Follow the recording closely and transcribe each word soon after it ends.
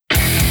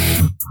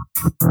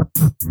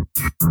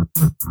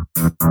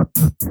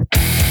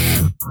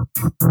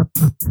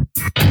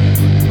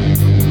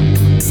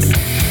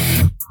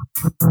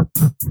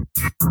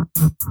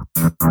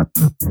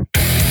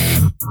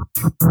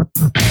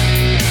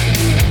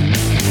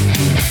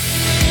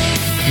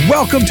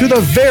Welcome to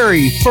the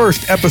very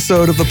first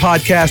episode of the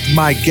podcast.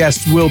 My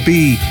guests will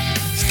be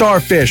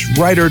Starfish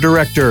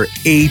writer-director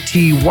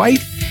A.T. White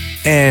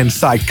and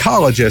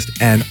psychologist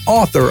and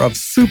author of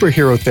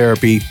Superhero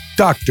Therapy,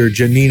 Dr.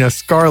 Janina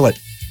Scarlett.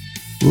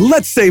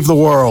 Let's save the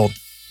world.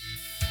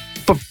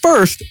 But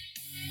first,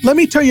 let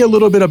me tell you a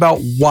little bit about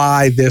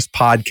why this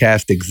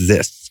podcast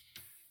exists.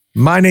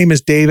 My name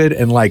is David,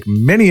 and like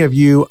many of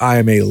you, I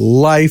am a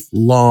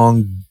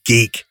lifelong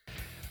geek.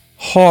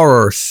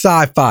 Horror,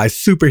 sci-fi,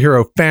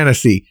 superhero,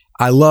 fantasy.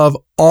 I love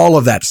all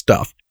of that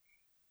stuff.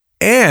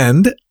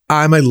 And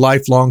I'm a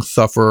lifelong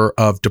sufferer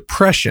of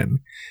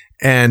depression.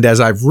 And as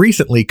I've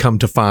recently come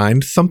to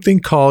find, something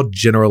called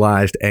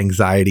generalized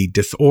anxiety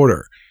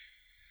disorder.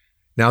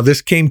 Now,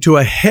 this came to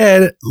a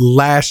head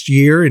last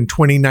year in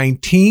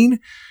 2019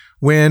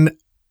 when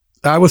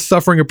I was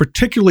suffering a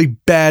particularly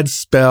bad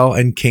spell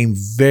and came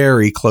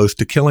very close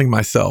to killing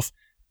myself.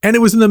 And it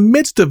was in the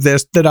midst of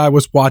this that I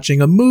was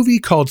watching a movie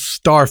called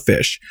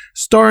Starfish,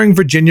 starring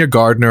Virginia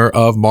Gardner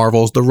of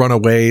Marvel's The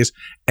Runaways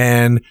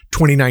and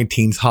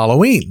 2019's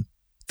Halloween.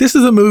 This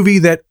is a movie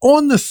that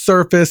on the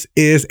surface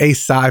is a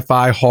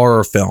sci-fi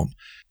horror film.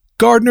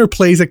 Gardner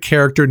plays a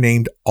character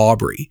named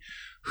Aubrey,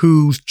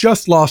 who's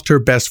just lost her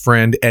best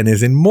friend and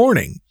is in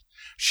mourning.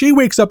 She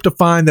wakes up to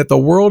find that the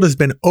world has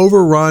been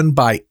overrun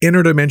by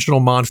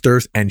interdimensional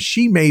monsters and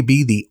she may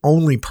be the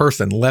only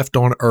person left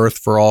on Earth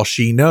for all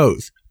she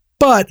knows.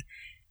 But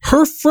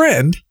her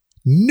friend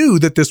knew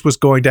that this was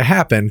going to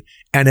happen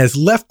and has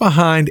left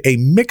behind a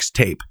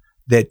mixtape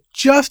that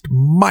just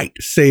might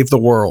save the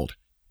world.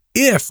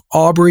 If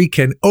Aubrey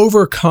can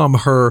overcome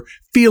her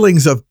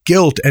feelings of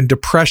guilt and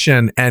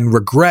depression and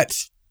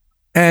regrets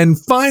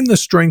and find the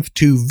strength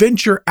to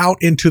venture out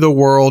into the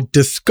world,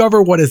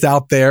 discover what is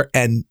out there,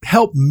 and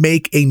help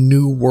make a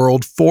new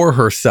world for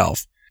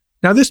herself.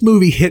 Now, this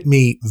movie hit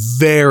me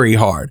very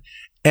hard.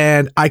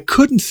 And I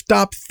couldn't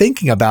stop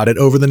thinking about it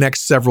over the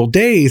next several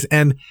days.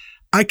 And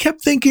I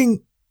kept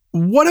thinking,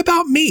 what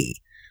about me?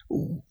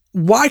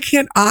 Why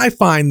can't I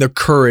find the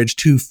courage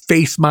to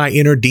face my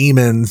inner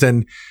demons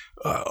and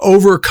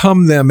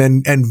overcome them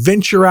and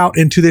venture out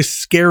into this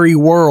scary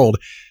world?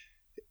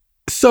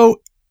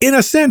 So in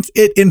a sense,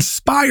 it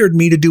inspired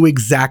me to do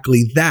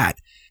exactly that.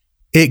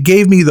 It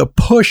gave me the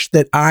push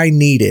that I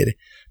needed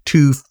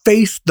to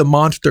face the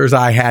monsters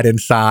I had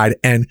inside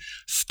and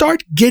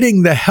start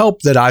getting the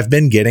help that I've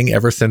been getting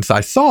ever since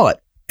I saw it.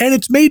 And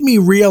it's made me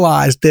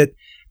realize that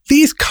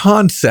these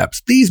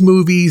concepts, these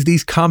movies,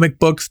 these comic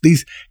books,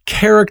 these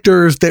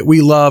characters that we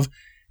love,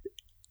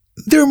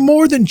 they're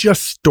more than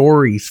just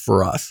stories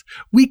for us.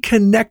 We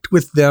connect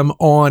with them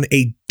on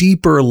a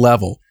deeper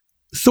level.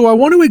 So I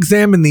want to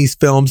examine these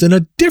films in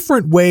a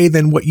different way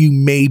than what you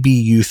may be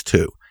used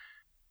to.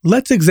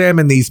 Let's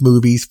examine these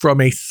movies from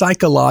a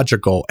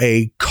psychological,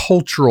 a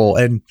cultural,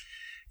 and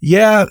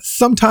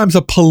sometimes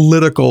a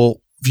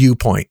political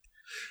viewpoint.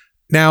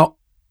 Now,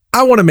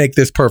 I want to make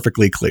this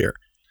perfectly clear.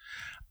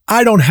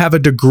 I don't have a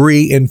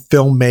degree in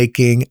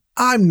filmmaking.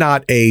 I'm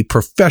not a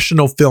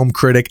professional film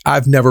critic.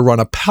 I've never run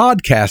a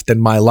podcast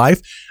in my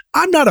life.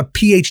 I'm not a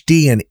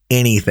PhD in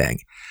anything.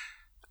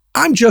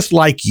 I'm just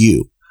like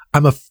you.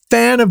 I'm a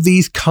fan of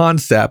these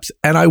concepts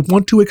and I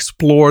want to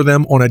explore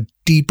them on a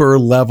deeper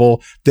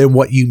level than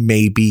what you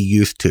may be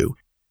used to.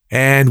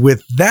 And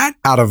with that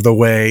out of the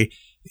way,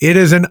 it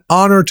is an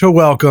honor to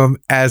welcome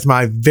as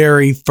my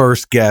very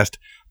first guest,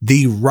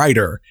 the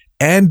writer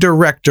and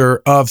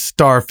director of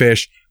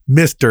Starfish,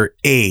 Mr.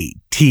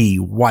 A.T.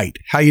 White.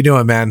 How you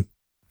doing, man?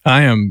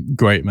 I am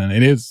great, man.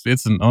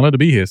 It's an honor to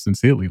be here,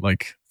 sincerely.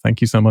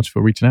 Thank you so much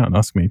for reaching out and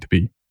asking me to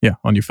be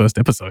on your first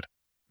episode.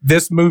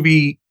 This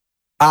movie,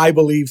 I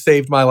believe,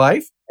 saved my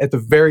life. At the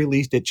very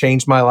least, it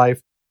changed my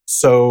life.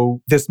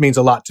 So this means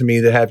a lot to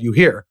me to have you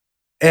here.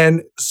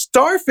 And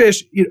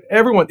Starfish,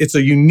 everyone, it's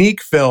a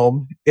unique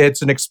film.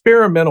 It's an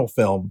experimental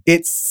film.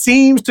 It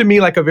seems to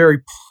me like a very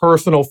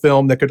personal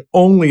film that could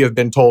only have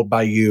been told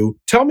by you.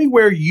 Tell me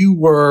where you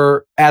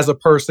were as a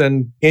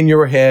person in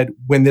your head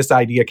when this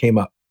idea came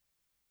up.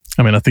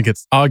 I mean, I think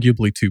it's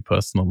arguably too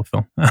personal, a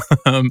film.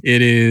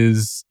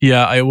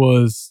 It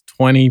was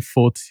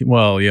 2014.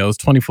 Well, it was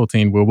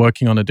 2014. We were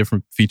working on a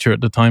different feature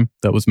at the time.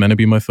 That was meant to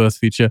be my first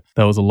feature.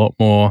 That was a lot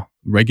more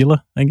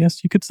regular, I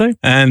guess you could say.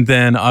 And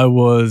then I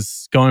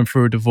was going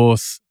through a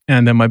divorce,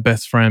 and then my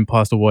best friend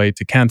passed away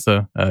to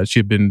cancer. She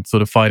had been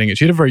sort of fighting it.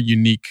 She had a very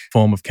unique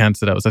form of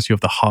cancer that was actually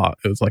of the heart.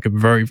 It was like a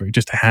very, very,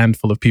 just a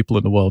handful of people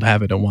in the world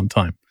have it at one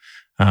time.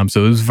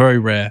 So it was very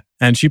rare.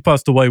 And she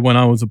passed away when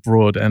I was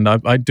abroad. And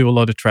I do a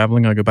lot of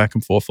traveling. I go back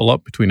and forth a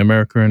lot between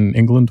America and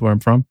England, where I'm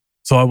from.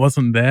 So I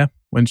wasn't there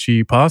when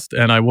she passed,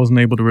 and I wasn't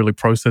able to really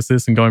process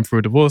this and going through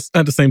a divorce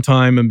at the same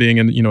time and being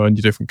in, in a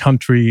different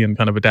country and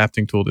kind of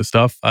adapting to all this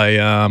stuff.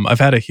 I've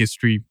had a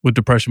history with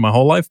depression my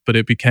whole life, but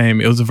it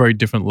was a very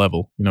different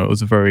level. It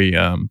was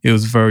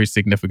very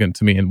significant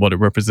to me in what it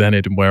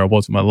represented and where I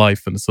was in my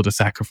life and the sort of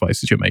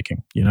sacrifices you're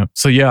making,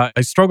 So yeah,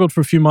 I struggled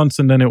for a few months,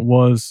 and then it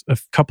was a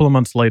couple of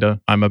months later.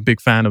 I'm a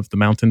big fan of the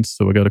mountains,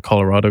 so we go to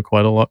Colorado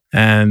quite a lot.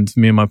 And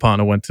me and my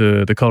partner went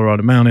to the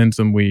Colorado mountains,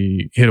 and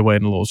we hid away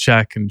in a little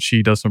shack, and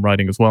she does some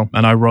writing as well.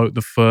 And I wrote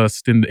the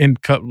first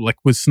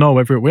with snow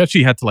everywhere. We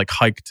actually had to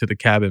hike to the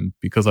cabin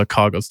because our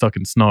car got stuck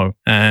in snow.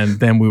 And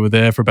then we were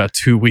there for about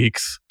 2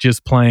 weeks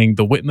just playing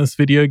the Witness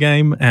video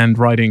game and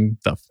writing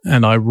stuff.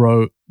 And I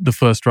wrote the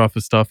first draft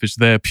of Starfish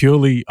there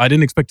purely. I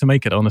didn't expect to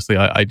make it, honestly.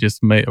 I just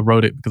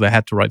wrote it because I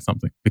had to write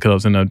something because I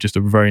was in just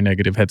a very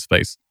negative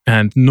headspace.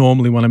 And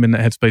normally when I'm in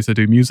that headspace, I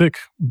do music,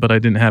 but I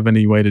didn't have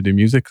any way to do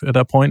music at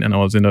that point. And I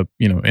was in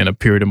a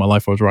period in my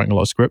life where I was writing a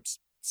lot of scripts.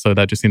 So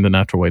that just seemed the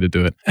natural way to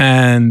do it.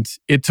 And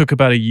it took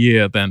about a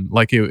year then.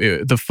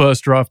 The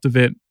first draft of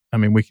it, I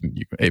mean,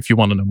 if you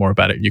want to know more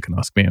about it, you can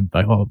ask me and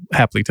I'll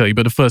happily tell you.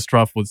 But the first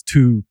draft was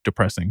too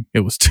depressing. It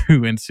was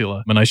too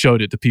insular. When I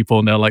showed it to people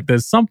and they're like,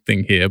 there's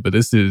something here, but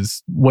this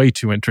is way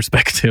too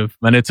introspective.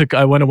 And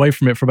I went away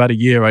from it for about a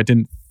year. I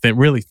didn't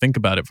really think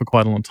about it for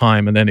quite a long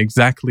time. And then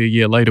exactly a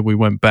year later, we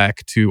went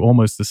back to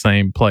almost the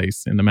same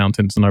place in the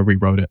mountains and I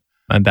rewrote it.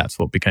 And that's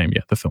what became,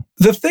 the film.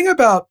 The thing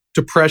about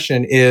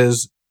depression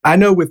is, I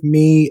know with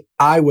me,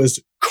 I was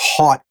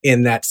caught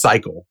in that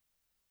cycle.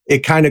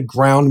 It kind of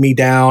ground me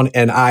down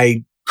and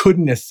I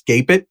couldn't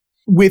escape it.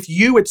 With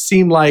you, it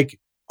seemed like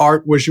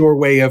art was your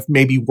way of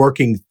maybe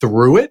working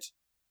through it.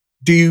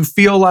 Do you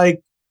feel like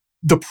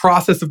the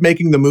process of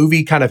making the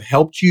movie kind of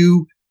helped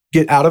you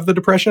get out of the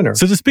depression? Or?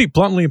 So to speak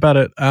bluntly about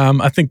it,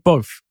 I think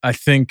both. I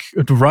think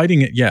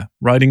writing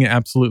it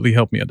absolutely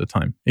helped me at the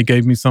time. It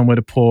gave me somewhere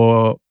to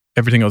pour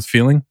everything I was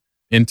feeling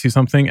into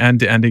something,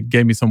 and it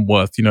gave me some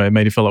worth. It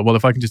made me feel like, well,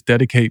 if I can just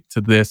dedicate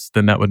to this,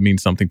 then that would mean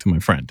something to my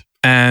friend.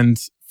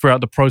 And throughout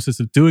the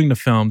process of doing the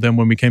film, then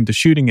when we came to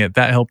shooting it,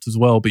 that helped as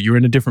well. But you're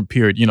in a different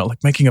period.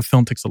 Making a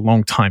film takes a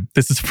long time.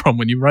 This is the problem.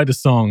 When you write a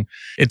song,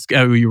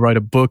 you write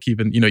a book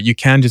even, you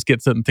can just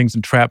get certain things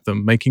and trap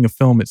them. Making a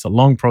film, it's a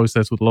long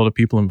process with a lot of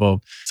people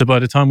involved. So by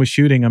the time we're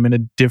shooting, I'm in a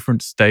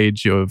different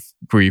stage of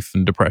grief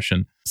and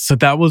depression. So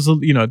that was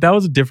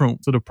a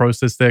different sort of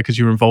process there because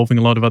you're involving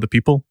a lot of other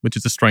people, which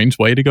is a strange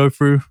way to go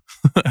through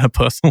a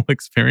personal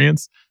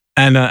experience.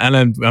 And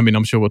then, I mean,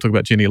 I'm sure we'll talk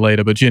about Ginny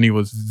later, but Ginny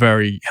was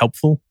very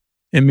helpful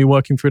in me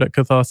working through that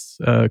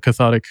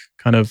cathartic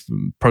kind of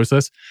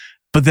process.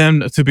 But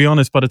then, to be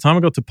honest, by the time I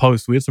got to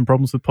post, we had some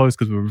problems with post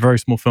because we were a very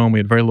small film. We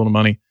had very little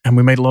money and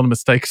we made a lot of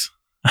mistakes.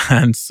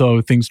 And so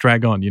things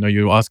drag on.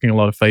 You're asking a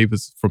lot of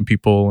favors from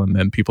people and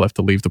then people have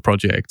to leave the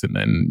project and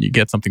then you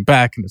get something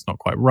back and it's not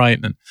quite right.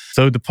 And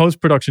so the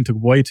post-production took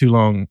way too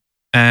long.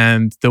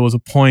 And there was a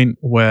point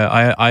where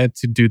I had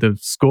to do the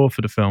score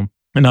for the film.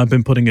 And I've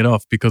been putting it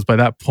off because by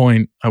that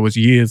point, I was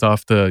years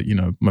after,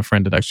 my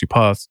friend had actually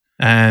passed.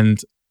 And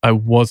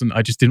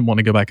I just didn't want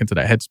to go back into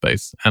that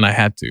headspace. And I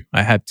had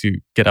to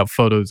get out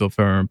photos of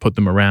her and put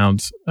them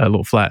around a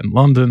little flat in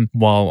London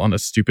while on a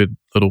stupid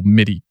little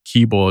MIDI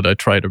keyboard, I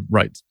tried to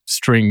write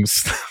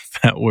strings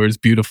that were as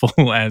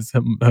beautiful as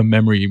her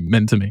memory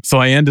meant to me. So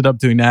I ended up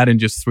doing that in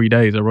just 3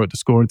 days. I wrote the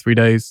score in 3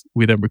 days.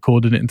 We then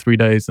recorded it in 3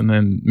 days and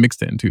then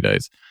mixed it in 2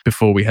 days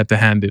before we had to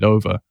hand it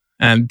over.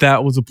 And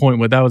that was a point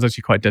where that was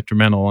actually quite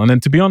detrimental. And then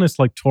to be honest,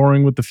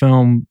 touring with the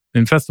film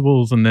in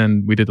festivals, and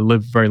then we did a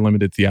very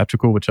limited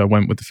theatrical, which I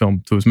went with the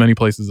film to as many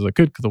places as I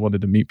could because I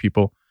wanted to meet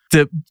people.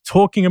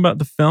 Talking about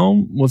the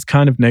film was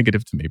kind of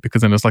negative to me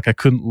because then it's like I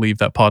couldn't leave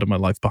that part of my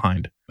life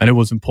behind. And it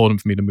was important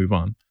for me to move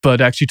on.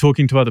 But actually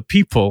talking to other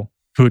people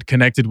who had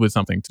connected with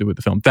something to do with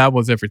the film, that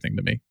was everything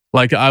to me.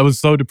 I was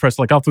so depressed.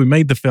 After we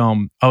made the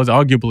film, I was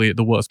arguably at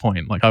the worst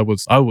point. I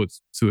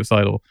was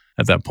suicidal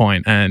at that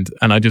point. And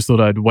I just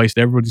thought I'd waste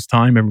everybody's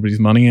time, everybody's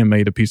money and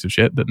made a piece of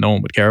shit that no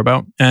one would care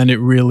about. And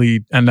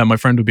that my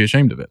friend would be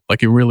ashamed of it.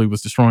 It really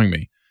was destroying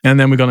me. And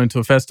then we got into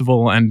a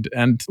festival and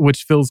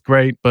which feels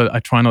great, but I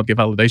try not to get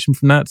validation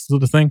from that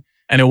sort of thing.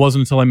 And it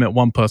wasn't until I met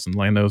one person,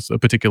 there was a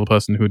particular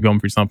person who had gone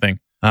through something,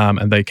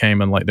 and they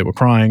came and they were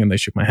crying and they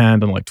shook my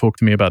hand and talked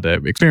to me about their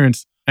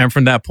experience. And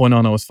from that point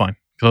on, I was fine.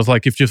 Because I was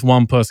like, if just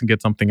one person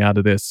gets something out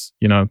of this,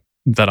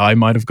 that I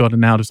might have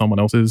gotten out of someone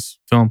else's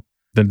film,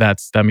 then that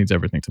means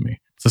everything to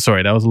me. So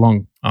sorry, that was a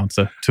long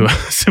answer to a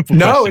simple question.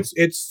 No,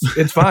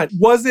 it's fine.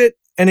 Was it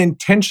an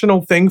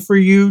intentional thing for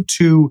you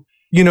to,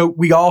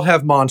 we all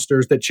have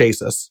monsters that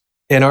chase us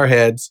in our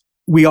heads.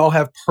 We all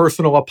have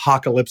personal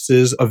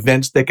apocalypses,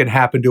 events that can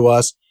happen to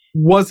us.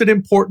 Was it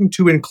important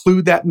to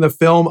include that in the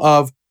film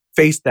of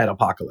face that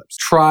apocalypse,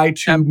 try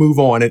to move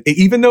on? And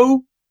even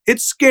though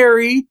it's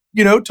scary,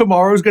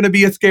 tomorrow's going to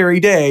be a scary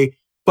day,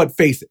 but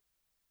face it.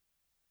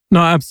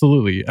 No,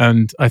 absolutely.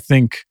 And I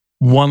think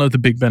one of the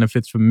big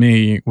benefits for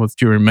me was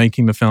during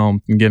making the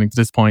film and getting to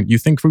this point, you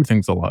think through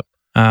things a lot.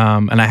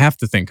 And I have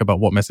to think about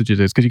what message it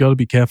is because you got to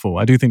be careful.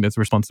 I do think there's a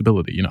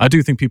responsibility. I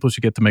do think people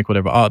should get to make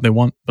whatever art they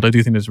want, but I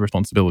do think there's a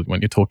responsibility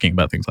when you're talking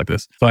about things like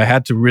this. So I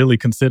had to really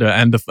consider.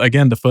 And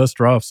the first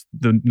drafts,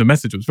 the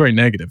message was very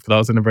negative because I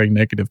was in a very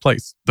negative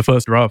place. The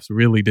first drafts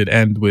really did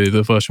end with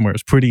a version where it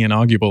was pretty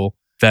inarguable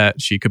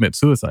that she commits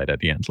suicide at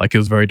the end. Like, it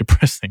was very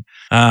depressing.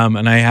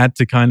 And I had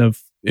to kind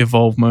of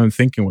evolve my own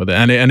thinking with it.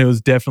 And it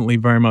was definitely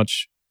very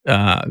much,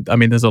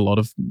 there's a lot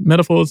of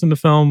metaphors in the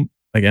film.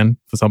 Again,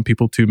 for some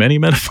people, too many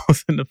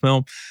metaphors in the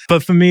film.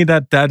 But for me,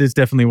 that is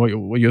definitely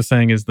what you're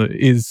saying is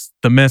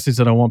the message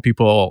that I want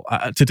people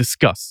to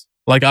discuss.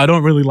 Like, I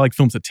don't really like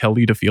films that tell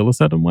you to feel a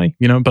certain way,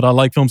 but I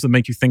like films that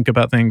make you think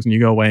about things and you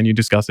go away and you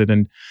discuss it.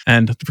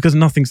 And because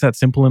nothing's that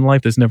simple in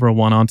life, there's never a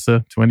one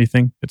answer to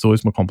anything. It's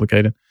always more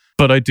complicated.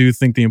 But I do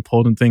think the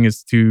important thing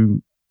is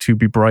to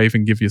be brave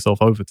and give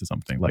yourself over to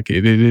something. Like,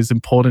 it is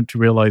important to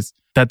realize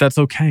that that's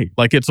okay.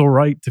 Like, it's all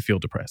right to feel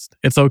depressed.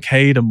 It's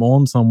okay to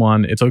mourn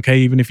someone. It's okay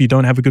even if you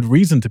don't have a good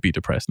reason to be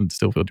depressed and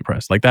still feel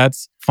depressed. Like,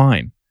 that's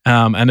fine.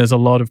 And there's a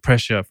lot of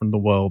pressure from the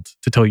world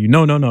to tell you,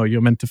 no,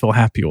 you're meant to feel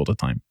happy all the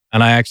time.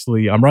 And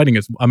I'm writing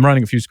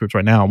a few scripts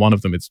right now. And one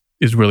of them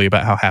is really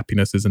about how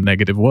happiness is a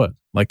negative word.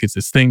 Like, it's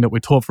this thing that we're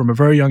taught from a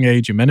very young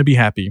age. You're meant to be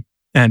happy.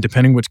 And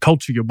depending which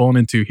culture you're born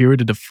into, here are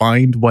the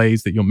defined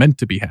ways that you're meant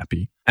to be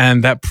happy.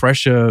 And that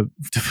pressure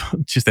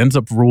just ends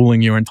up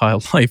ruling your entire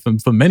life.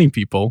 And for many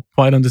people,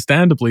 quite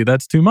understandably,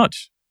 that's too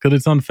much because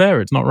it's unfair.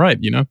 It's not right.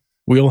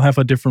 We all have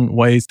our different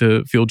ways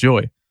to feel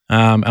joy.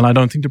 And I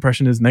don't think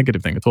depression is a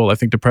negative thing at all. I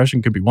think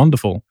depression can be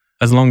wonderful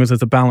as long as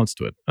there's a balance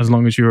to it, as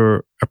long as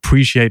you're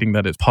appreciating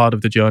that it's part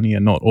of the journey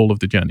and not all of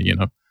the journey.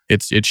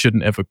 It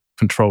shouldn't ever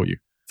control you.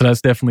 So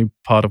that's definitely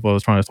part of what I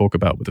was trying to talk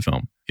about with the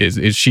film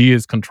is she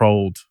is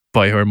controlled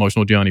by her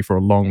emotional journey for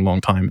a long,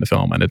 long time in the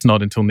film. And it's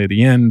not until near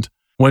the end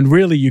when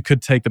really you could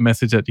take the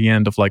message at the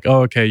end of like,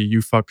 oh, okay,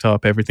 you fucked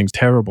up. Everything's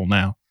terrible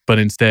now. But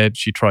instead,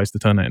 she tries to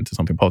turn it into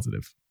something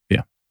positive.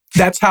 Yeah.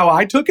 That's how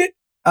I took it.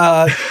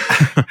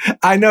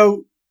 I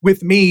know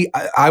with me,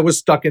 I was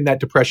stuck in that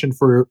depression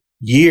for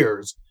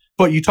years.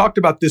 But you talked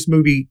about this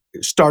movie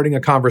starting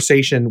a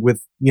conversation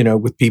with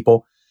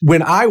people.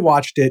 When I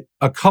watched it,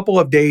 a couple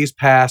of days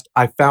passed,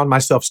 I found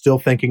myself still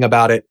thinking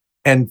about it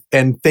and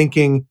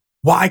thinking,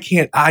 why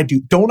can't I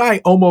don't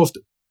I almost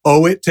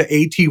owe it to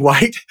A.T.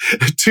 White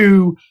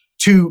to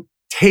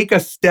take a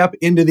step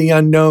into the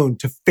unknown,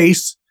 to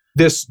face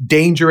this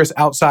dangerous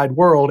outside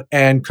world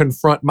and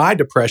confront my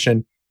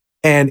depression?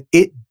 And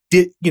it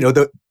did,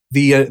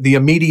 the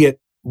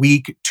immediate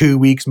week, 2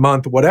 weeks,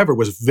 month, whatever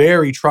was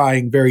very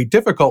trying, very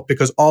difficult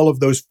because all of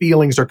those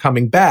feelings are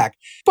coming back.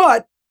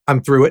 But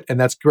I'm through it and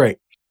that's great.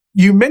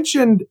 You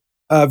mentioned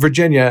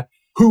Virginia,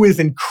 who is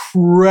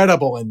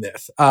incredible in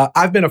this.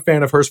 I've been a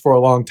fan of hers for a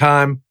long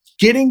time.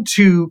 Getting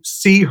to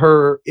see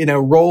her in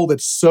a role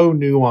that's so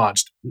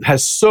nuanced,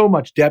 has so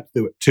much depth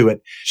to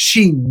it,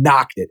 she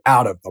knocked it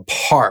out of the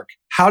park.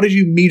 How did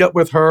you meet up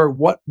with her?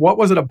 What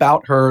was it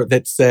about her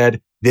that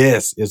said,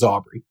 this is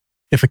Aubrey?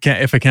 If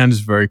I can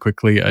just very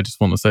quickly, I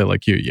just want to say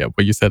what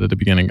you said at the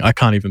beginning, I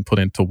can't even put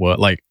into word.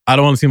 Like, I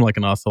don't want to seem like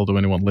an asshole to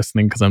anyone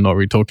listening because I'm not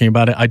really talking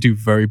about it. I do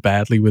very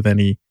badly with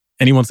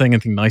anyone saying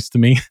anything nice to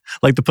me.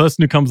 Like, the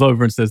person who comes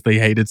over and says they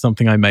hated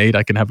something I made,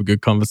 I can have a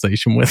good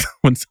conversation with.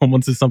 When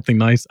someone says something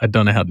nice, I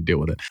don't know how to deal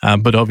with it.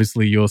 But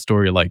obviously your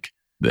story,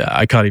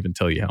 I can't even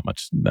tell you how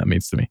much that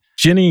means to me.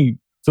 Ginny,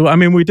 so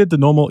we did the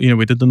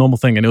normal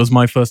thing, and it was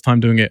my first time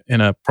doing it in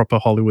a proper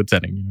Hollywood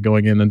setting,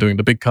 going in and doing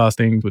the big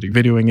castings,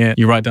 videoing it.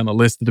 You write down a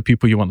list of the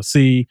people you want to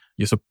see.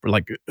 You're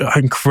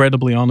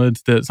incredibly honored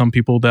that some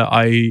people that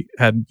I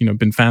had,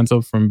 been fans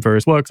of from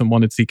various works and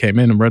wanted to see came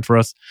in and read for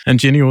us. And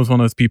Ginny was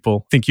one of those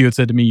people. I think you had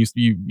said to me,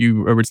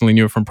 you originally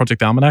knew her from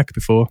Project Almanac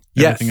before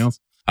everything else.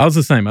 I was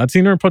the same. I'd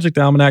seen her in Project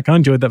Almanac. I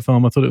enjoyed that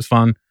film. I thought it was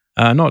fun.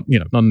 Not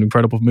an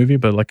incredible movie,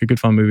 but like a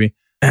good fun movie.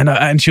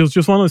 And she was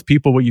just one of those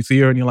people where you see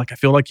her and you're like, I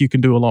feel like you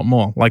can do a lot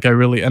more. Like, I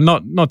really, and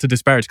not to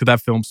disparage because that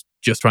film's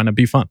just trying to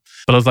be fun.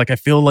 But I was like, I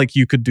feel like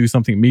you could do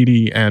something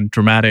meaty and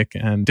dramatic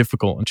and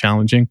difficult and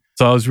challenging.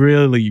 So I was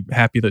really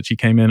happy that she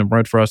came in and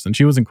read for us, and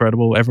she was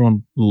incredible.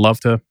 Everyone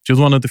loved her. She was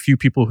one of the few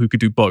people who could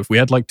do both. We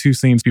had 2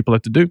 scenes people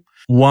had to do.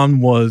 One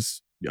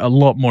was a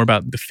lot more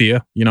about the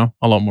fear,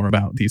 a lot more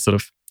about these sort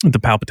of the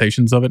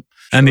palpitations of it.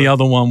 Sure. And the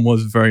other one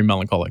was very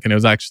melancholic. And it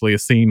was actually a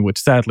scene which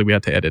sadly we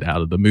had to edit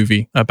out of the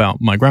movie about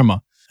my grandma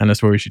and the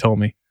story she told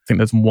me. I think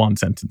there's one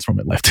sentence from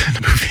it left in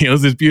the movie. It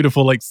was this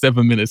beautiful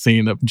 7-minute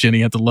scene that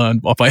Ginny had to learn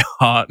off by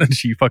heart, and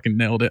she fucking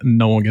nailed it, and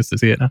no one gets to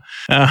see it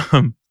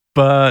now.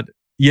 But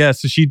yeah,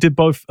 so she did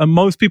both. And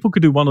most people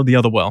could do one or the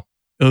other well.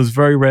 It was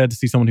very rare to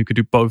see someone who could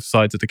do both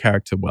sides of the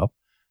character well.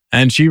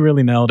 And she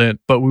really nailed it,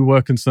 but we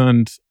were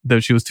concerned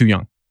that she was too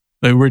young.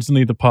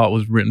 Originally, the part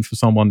was written for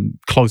someone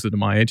closer to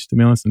my age, to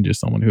be honest, and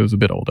just someone who was a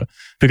bit older,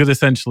 because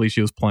essentially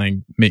she was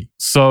playing me.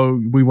 So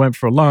we went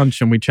for a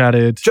lunch and we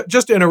chatted.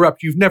 Just to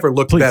interrupt, you've never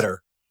looked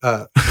better.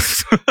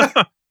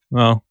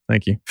 Well,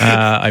 thank you.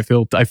 I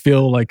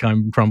feel like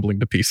I'm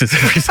crumbling to pieces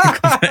every single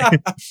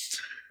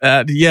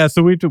day.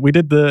 So we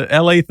did the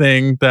LA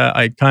thing that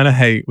I kind of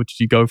hate, which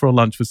you go for a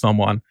lunch with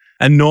someone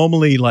And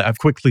normally, like, I've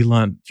quickly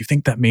learned, you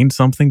think that means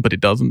something, but it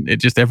doesn't.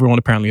 It just, everyone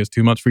apparently has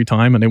too much free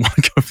time and they want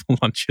to go for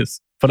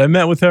lunches. But I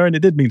met with her and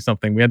it did mean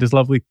something. We had this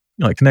lovely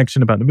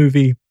connection about the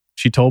movie.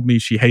 She told me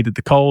she hated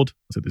the cold.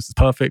 So this is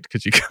perfect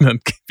because you're going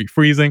to be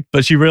freezing.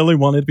 But she really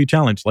wanted to be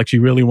challenged. Like, she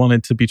really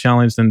wanted to be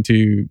challenged and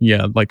to,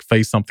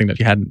 face something that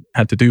she hadn't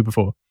had to do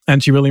before.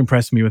 And she really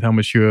impressed me with how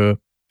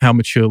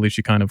maturely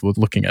she kind of was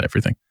looking at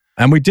everything.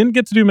 And we didn't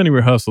get to do many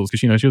rehearsals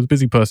because, she was a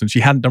busy person. She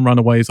hadn't done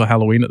Runaways or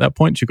Halloween at that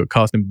point. She got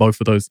cast in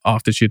both of those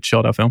after she had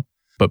shot our film,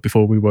 but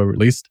before we were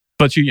released.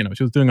 But she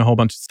was doing a whole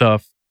bunch of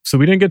stuff. So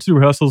we didn't get to do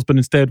rehearsals, but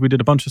instead we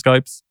did a bunch of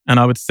Skypes and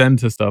I would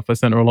send her stuff. I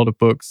sent her a lot of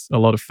books, a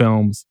lot of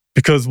films,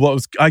 because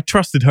I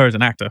trusted her as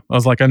an actor. I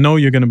was like, I know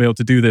you're going to be able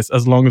to do this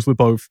as long as we're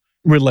both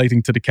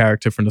relating to the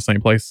character from the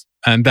same place.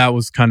 And that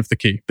was kind of the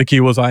key. The key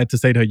was I had to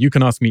say to her, you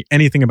can ask me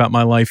anything about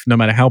my life, no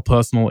matter how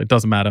personal, it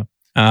doesn't matter.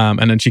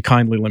 And then she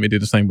kindly let me do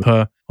the same with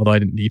her, although I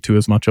didn't need to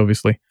as much,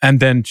 obviously. And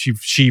then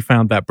she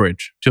found that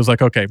bridge. She was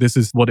like, okay, this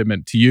is what it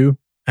meant to you.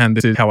 And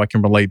this is how I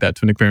can relate that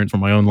to an experience from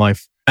my own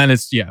life. And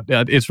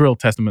it's real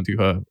testament to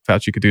her how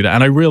she could do that.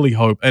 And I really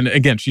hope, and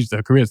again,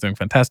 her career is doing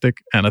fantastic.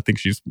 And I think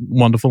she's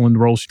wonderful in the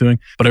role she's doing.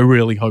 But I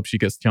really hope she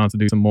gets the chance to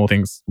do some more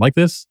things like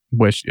this,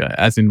 where she,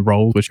 as in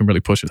roles, where she can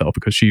really push herself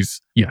because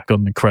she's got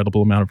an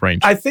incredible amount of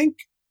range. I think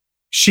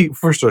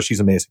first of all, she's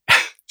amazing.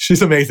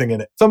 She's amazing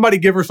in it. Somebody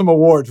give her some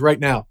awards right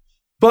now.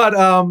 But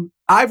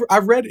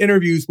I've read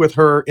interviews with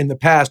her in the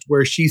past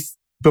where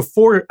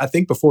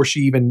before she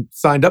even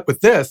signed up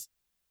with this,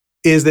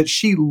 is that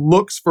she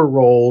looks for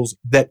roles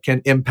that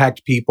can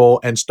impact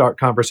people and start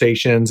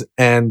conversations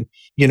and,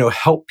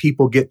 help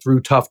people get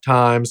through tough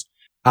times.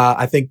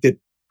 I think that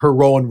her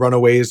role in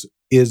Runaways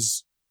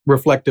is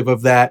reflective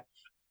of that.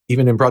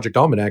 Even in Project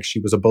Almanac, she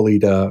was a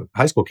bullied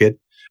high school kid.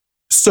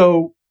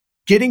 So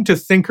getting to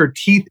sink her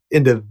teeth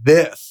into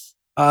this,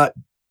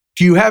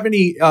 do you have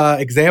any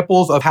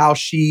examples of how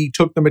she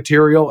took the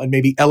material and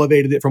maybe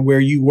elevated it from where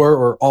you were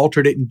or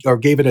altered it or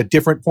gave it a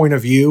different point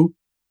of view?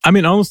 I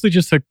mean, honestly,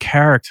 just her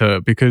character,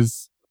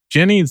 because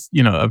Jenny's,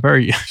 she's a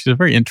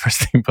very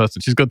interesting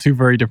person. She's got two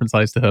very different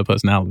sides to her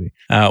personality.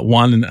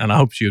 One, and I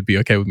hope she would be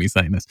okay with me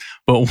saying this,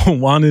 but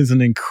one is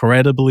an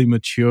incredibly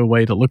mature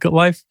way to look at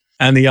life.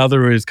 And the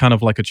other is kind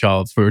of like a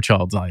child's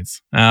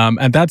eyes.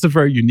 And that's a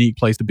very unique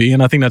place to be.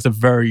 And I think that's a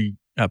very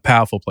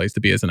powerful place to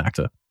be as an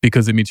actor,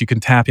 because it means you can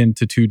tap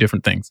into two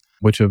different things,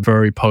 which are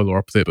very polar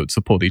opposite, but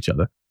support each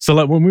other. So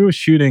like when we were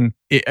shooting,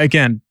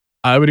 again,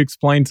 I would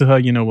explain to her,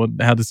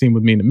 how the scene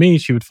would mean to me.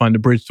 She would find a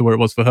bridge to where it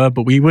was for her.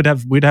 But we'd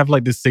have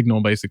like this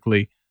signal,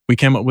 basically. We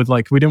came up with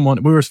we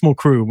were a small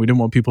crew. We didn't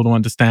want people to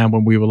understand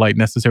when we were like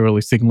necessarily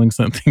signaling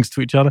certain things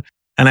to each other.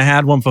 And I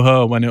had one for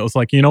her when it was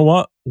like, you know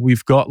what?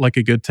 We've got like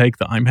a good take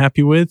that I'm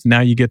happy with. Now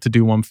you get to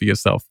do one for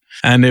yourself.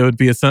 And it would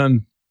be a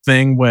certain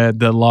thing where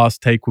the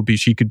last take would be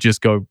she could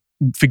just go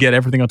forget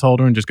everything I told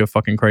her and just go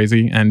fucking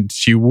crazy. And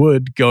she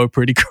would go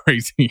pretty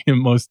crazy in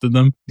most of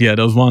them. Yeah,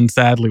 there was one,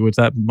 sadly, which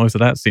most of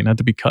that scene had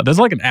to be cut. There's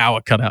like an hour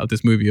cut out of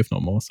this movie, if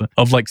not more, so,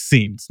 of like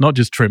scenes, not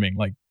just trimming.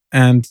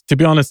 And to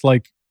be honest,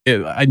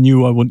 I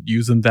knew I wouldn't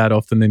use them that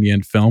often in the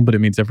end film, but it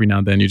means every now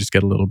and then you just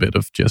get a little bit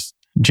of just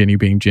Ginny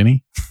being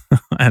Ginny.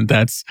 And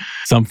that's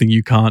something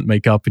you can't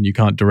make up and you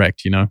can't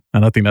direct, And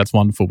I think that's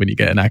wonderful when you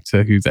get an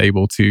actor who's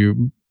able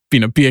to,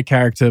 be a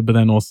character, but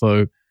then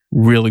also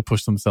really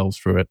push themselves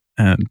through it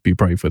and be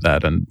brave with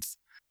that. And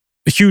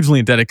hugely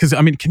indebted. Because,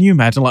 I mean, can you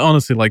imagine,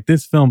 honestly,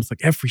 this film's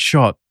every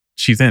shot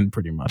she's in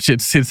pretty much.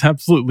 It's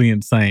absolutely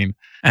insane.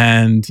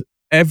 And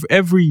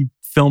every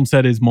film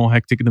set is more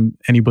hectic than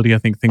anybody, I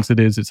think, thinks it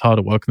is. It's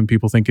harder work than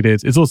people think it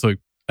is. It's also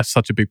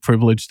such a big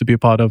privilege to be a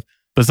part of.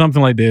 But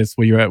something like this,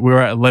 where we're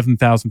at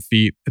 11,000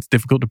 feet, it's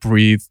difficult to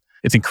breathe,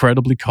 it's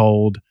incredibly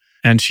cold,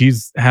 and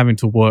she's having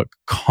to work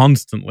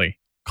constantly,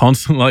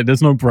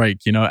 there's no break,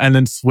 and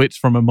then switch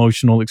from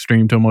emotional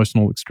extreme to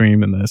emotional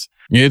extreme in this.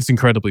 It's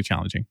incredibly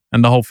challenging.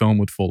 And the whole film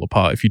would fall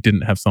apart if you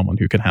didn't have someone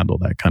who could handle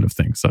that kind of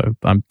thing. So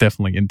I'm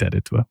definitely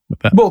indebted to her with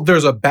that. Well,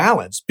 there's a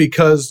balance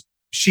because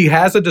she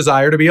has a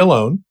desire to be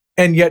alone,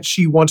 and yet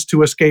she wants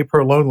to escape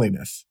her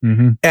loneliness.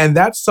 Mm-hmm. And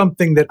that's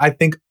something that I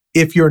think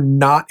if you're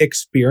not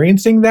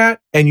experiencing that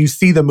and you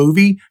see the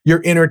movie,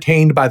 you're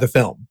entertained by the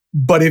film.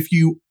 But if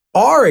you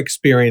are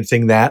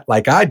experiencing that,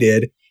 like I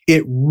did,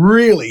 it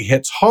really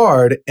hits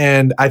hard,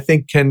 and I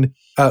think can,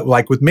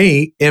 like with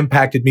me,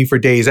 impacted me for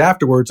days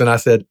afterwards. And I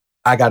said,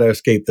 I got to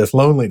escape this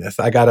loneliness.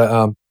 I got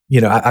to,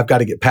 I've got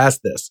to get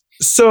past this.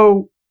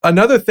 So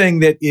another thing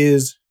that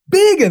is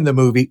big in the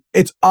movie,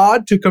 it's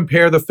odd to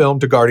compare the film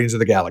to Guardians of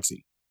the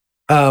Galaxy.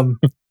 I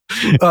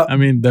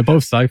mean, they're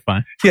both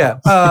sci-fi. Yeah.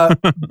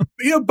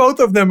 Both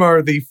of them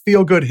are the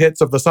feel-good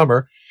hits of the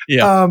summer.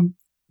 Yeah.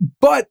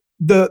 But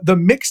the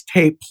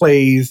mixtape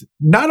plays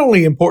not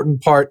only an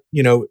important part,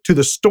 to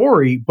the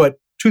story, but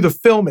to the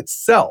film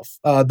itself.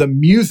 The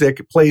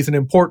music plays an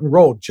important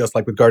role, just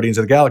like with Guardians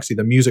of the Galaxy.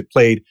 The music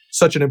played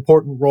such an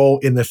important role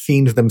in the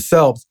scenes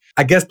themselves.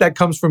 I guess that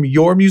comes from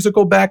your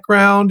musical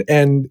background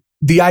and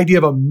the idea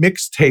of a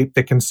mixtape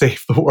that can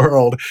save the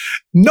world.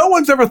 No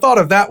one's ever thought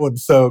of that one,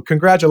 so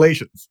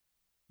congratulations.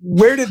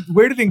 where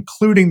did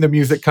including the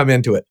music come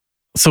into it?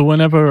 So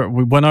when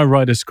I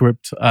write a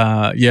script,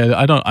 I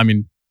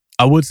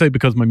would say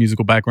because of my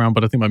musical background,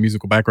 but I think my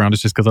musical background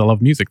is just because I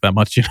love music that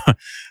much, you know.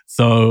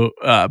 So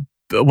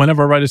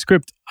whenever I write a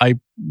script, I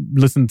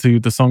listen to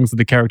the songs that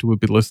the character would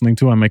be listening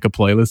to. I make a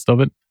playlist of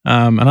it,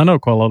 and I know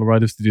quite a lot of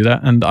writers to do that.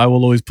 And I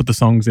will always put the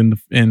songs in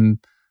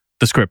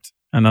the script,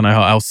 and then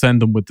I'll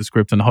send them with the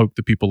script and hope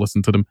that people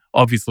listen to them.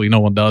 Obviously, no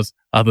one does,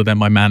 other than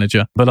my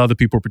manager, but other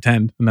people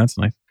pretend, and that's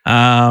nice.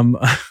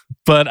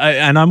 But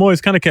I'm always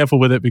kind of careful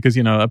with it because,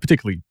 you know,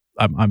 particularly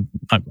I'm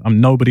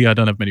nobody. I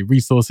don't have many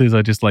resources.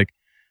 I just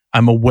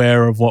I'm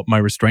aware of what my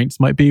restraints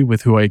might be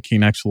with who I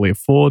can actually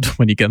afford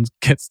when he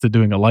gets to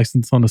doing a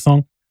license on a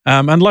song.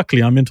 And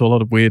luckily, I'm into a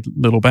lot of weird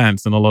little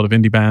bands and a lot of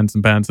indie bands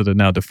and bands that are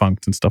now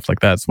defunct and stuff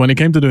like that. So when it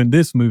came to doing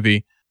this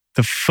movie,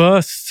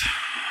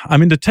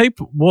 the tape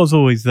was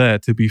always there,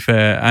 to be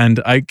fair. And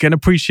I can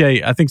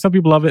appreciate, I think some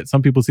people love it.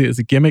 Some people see it as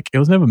a gimmick. It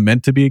was never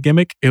meant to be a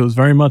gimmick. It was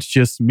very much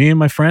just me and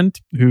my friend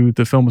who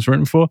the film was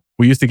written for.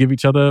 We used to give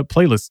each other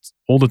playlists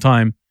all the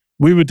time.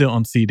 We would do it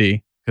on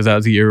CD because that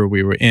was the era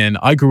we were in.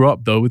 I grew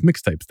up, though, with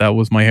mixtapes. That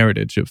was my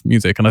heritage of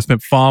music. And I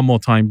spent far more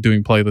time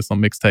doing playlists on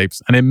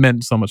mixtapes. And it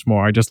meant so much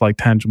more. I just like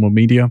tangible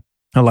media.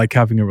 I like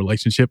having a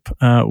relationship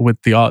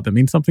with the art that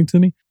means something to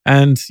me.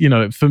 And, you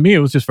know, for me, it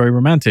was just very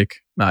romantic.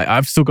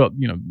 I've still got,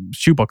 you know,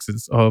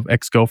 shoeboxes of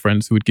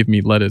ex-girlfriends who would give me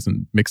letters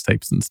and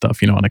mixtapes and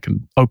stuff, you know, and I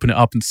can open it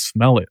up and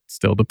smell it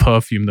still, the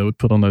perfume they would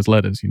put on those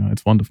letters, you know,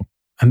 it's wonderful.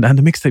 And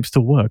the mixtapes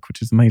still work,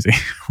 which is amazing,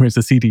 whereas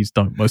the CDs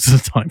don't most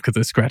of the time because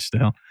they're scratched to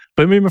hell.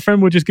 But me and my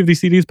friend would just give these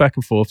CDs back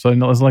and forth. So I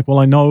was like, well,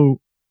 I know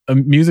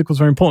music was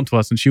very important to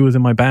us, and she was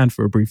in my band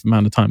for a brief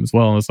amount of time as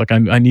well. And it's like,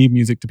 I need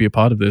music to be a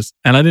part of this.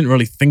 And I didn't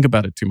really think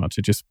about it too much.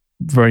 It just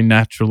very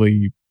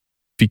naturally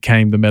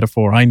became the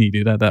metaphor I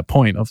needed at that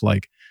point of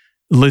like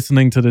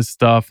listening to this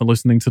stuff and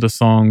listening to the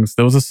songs.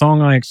 There was a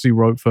song I actually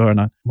wrote for her,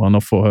 not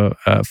for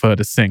her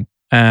to sing.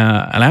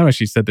 And I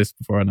actually said this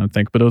before, I don't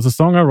think, but it was a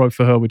song I wrote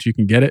for her, which you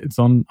can get it. It's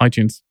on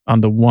iTunes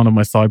under one of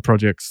my side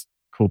projects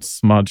called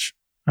Smudge,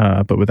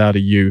 but without a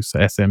U, so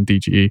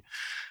SMDGE.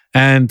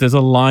 And there's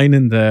a line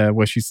in there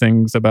where she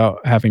sings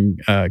about having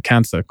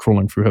cancer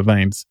crawling through her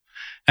veins.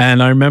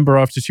 And I remember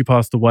after she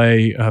passed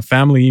away, her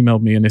family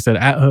emailed me and they said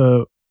at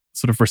her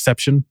sort of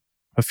reception,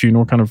 a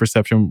funeral kind of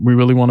reception, we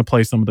really want to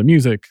play some of the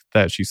music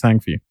that she sang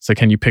for you. So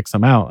can you pick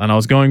some out? And I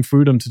was going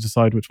through them to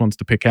decide which ones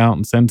to pick out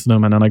and send to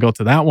them. And then I got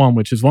to that one,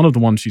 which is one of the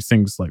ones she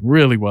sings like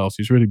really well.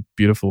 She's really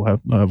beautiful,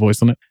 her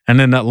voice on it. And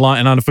then that line,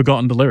 and I'd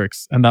forgotten the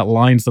lyrics. And that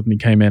line suddenly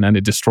came in and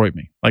it destroyed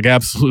me. Like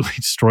absolutely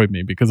destroyed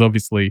me because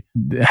obviously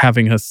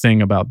having her sing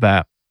about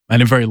that,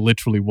 and it very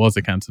literally was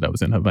a cancer that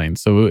was in her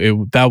veins.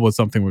 So that was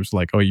something which was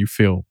like, oh, you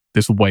feel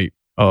this weight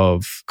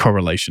of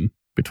correlation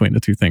between the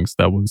two things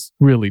that was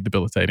really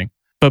debilitating.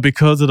 But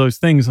because of those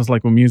things, I was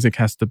like, well, music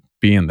has to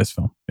be in this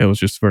film. It was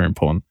just very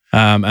important.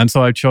 And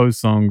so I chose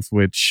songs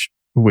which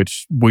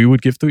we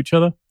would give to each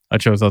other. I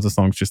chose other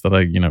songs just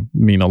that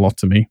mean a lot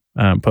to me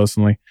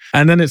personally.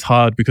 And then it's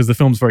hard because the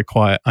film's very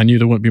quiet. I knew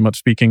there wouldn't be much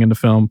speaking in the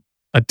film.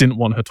 I didn't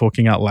want her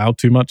talking out loud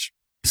too much.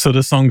 So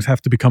the songs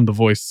have to become the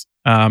voice.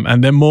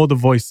 And they're more the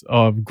voice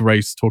of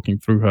Grace talking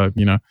through her,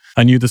 you know.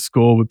 I knew the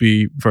score would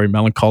be very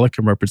melancholic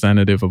and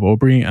representative of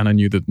Aubrey. And I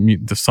knew that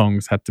the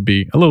songs had to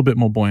be a little bit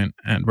more buoyant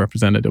and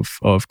representative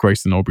of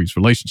Grace and Aubrey's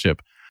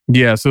relationship.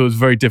 Yeah, so it was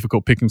very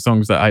difficult picking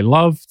songs that I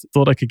loved,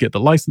 thought I could get the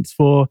license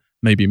for,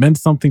 maybe meant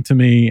something to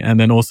me. And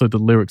then also the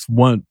lyrics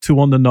weren't too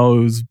on the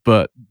nose,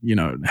 but, you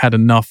know, had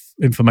enough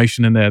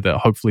information in there that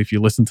hopefully if you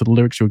listen to the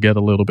lyrics, you'll get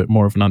a little bit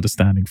more of an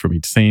understanding from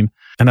each scene.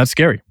 And that's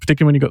scary,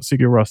 particularly when you got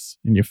Sigur Rós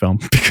in your film,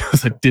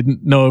 because I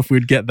didn't know if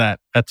we'd get that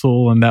at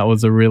all. And that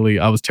was I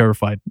was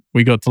terrified.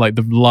 We got to like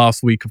the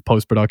last week of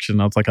post-production.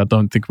 I was like, I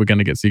don't think we're going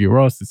to get Sigur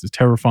Rós. This is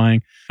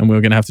terrifying. And we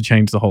were going to have to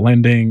change the whole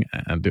ending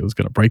and it was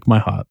going to break my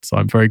heart. So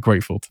I'm very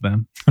grateful to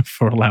them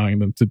for allowing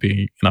them to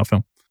be in our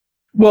film.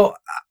 Well,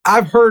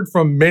 I've heard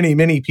from many,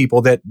 many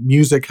people that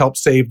music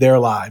helps save their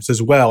lives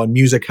as well. And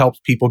music helps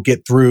people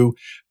get through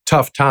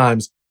tough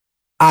times.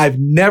 I've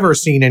never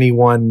seen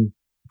anyone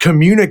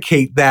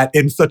communicate that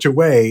in such a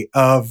way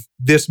of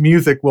this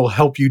music will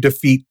help you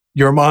defeat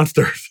your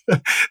monsters.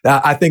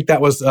 I think that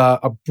was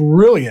a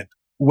brilliant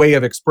way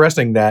of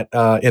expressing that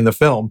in the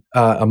film,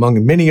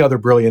 among many other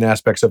brilliant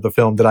aspects of the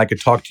film that I could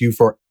talk to you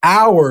for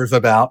hours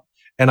about,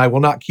 and I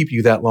will not keep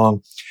you that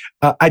long.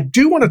 I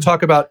do want to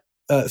talk about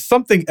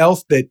something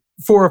else that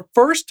for a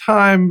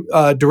first-time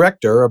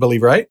director, I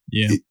believe, right?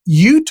 Yeah.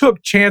 You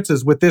took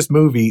chances with this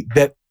movie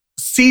that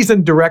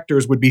seasoned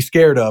directors would be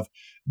scared of.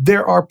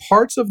 There are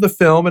parts of the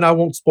film, and I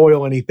won't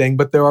spoil anything,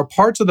 but there are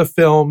parts of the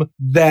film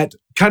that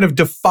kind of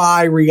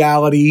defy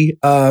reality,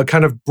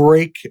 kind of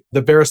break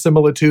the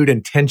verisimilitude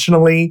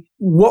intentionally.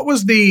 What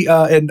was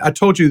and I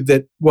told you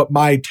that what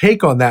my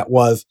take on that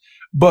was,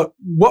 but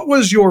what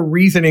was your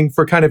reasoning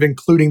for kind of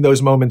including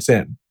those moments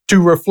in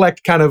to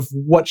reflect kind of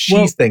what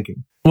she's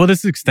thinking? Well,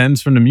 this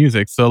extends from the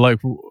music. So like,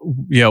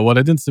 yeah, what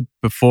I didn't say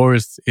before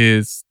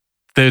is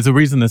there's a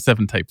reason there's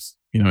 7 tapes.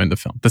 in the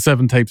film. The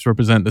 7 tapes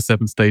represent the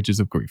 7 stages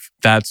of grief.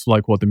 That's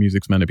like what the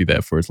music's meant to be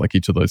there for, is like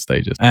each of those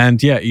stages.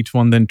 And yeah, each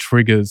one then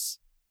triggers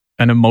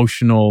an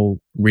emotional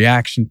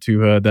reaction to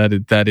her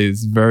that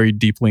is very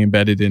deeply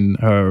embedded in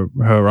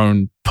her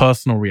own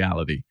personal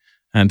reality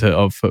and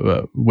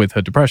with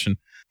her depression.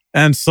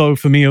 And so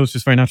for me, it was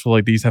just very natural.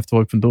 Like, these have to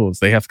open doors.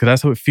 They have, because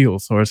that's how it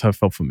feels, or that's how it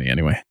felt for me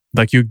anyway.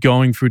 Like, you're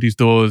going through these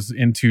doors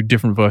into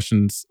different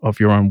versions of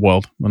your own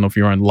world and of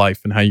your own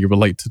life and how you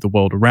relate to the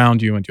world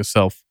around you and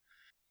yourself.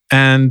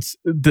 And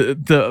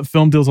the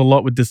film deals a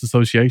lot with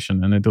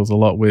disassociation, and it deals a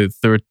lot with,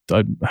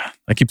 I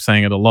keep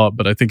saying it a lot,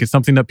 but I think it's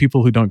something that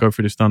people who don't go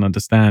through this don't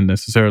understand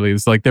necessarily.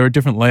 It's like there are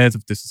different layers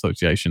of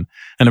disassociation,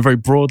 and a very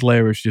broad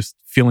layer is just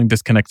feeling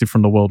disconnected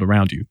from the world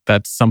around you.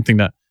 That's something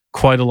that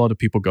quite a lot of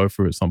people go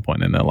through at some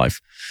point in their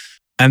life.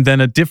 And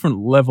then a different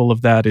level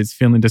of that is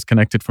feeling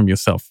disconnected from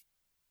yourself.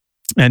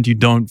 And you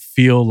don't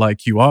feel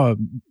like you are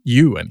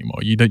you anymore.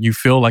 You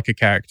feel like a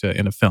character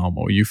in a film,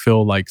 or you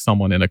feel like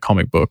someone in a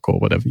comic book or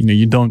whatever.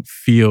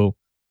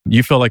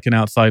 You feel like an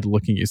outsider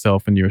looking at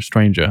yourself, and you're a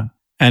stranger.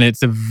 And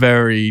it's a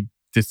very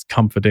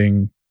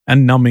discomforting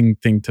and numbing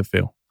thing to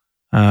feel.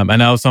 And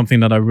that was something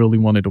that I really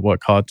wanted to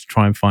work hard to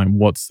try and find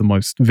what's the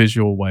most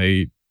visual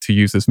way to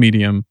use this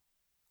medium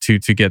to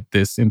get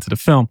this into the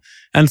film.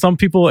 And some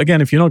people, again,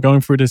 if you're not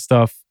going through this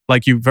stuff,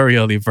 like you very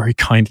early, very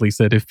kindly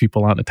said, if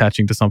people aren't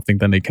attaching to something,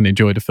 then they can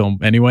enjoy the film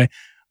anyway.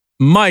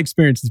 My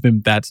experience has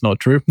been that's not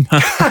true.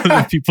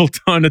 People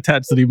don't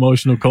attach to the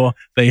emotional core.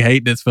 They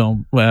hate this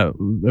film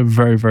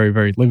very, very,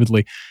 very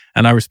lividly.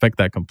 And I respect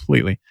that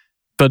completely.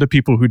 But the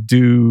people who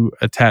do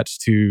attach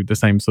to the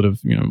same sort of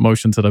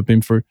emotions that I've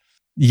been through,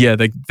 yeah,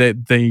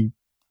 they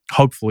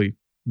hopefully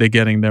they're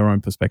getting their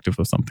own perspective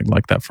or something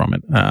like that from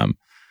it.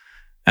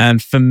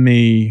 And for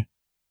me,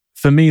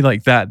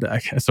 like that,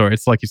 sorry,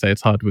 it's like you say,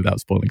 it's hard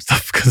without spoiling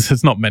stuff because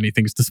there's not many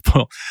things to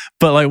spoil.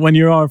 But like when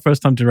you are a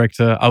first-time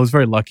director, I was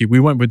very lucky. We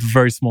went with a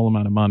very small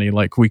amount of money.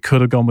 Like we could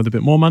have gone with a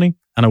bit more money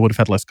and I would have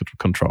had less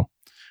control.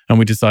 And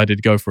we decided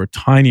to go for a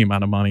tiny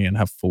amount of money and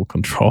have full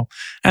control.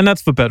 And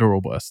that's for better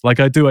or worse. Like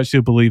I do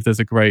actually believe there's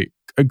a great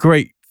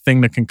thing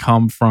that can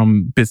come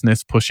from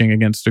business pushing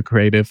against the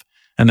creative.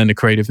 And then the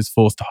creative is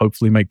forced to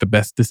hopefully make the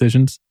best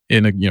decisions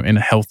in a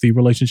healthy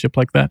relationship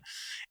like that.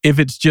 If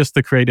it's just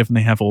the creative and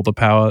they have all the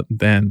power,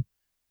 then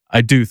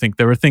I do think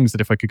there are things that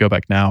if I could go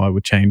back now, I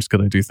would change,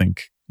 because I do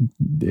think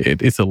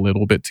it's a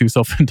little bit too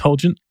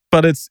self-indulgent.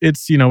 But it's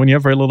when you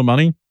have very little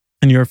money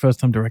and you're a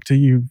first-time director,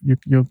 you're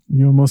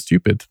more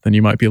stupid than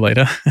you might be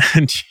later,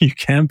 and you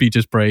can be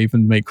just brave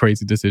and make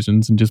crazy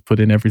decisions and just put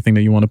in everything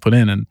that you want to put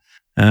in.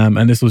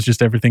 And this was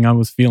just everything I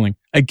was feeling.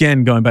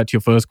 Again, going back to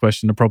your first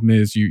question, the problem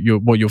is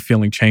what you're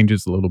feeling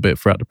changes a little bit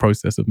throughout the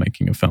process of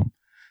making a film.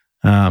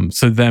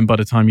 So then by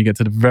the time you get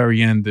to the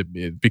very end,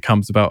 it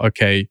becomes about,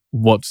 okay,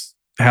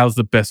 how's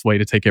the best way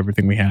to take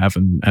everything we have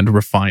and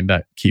refine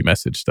that key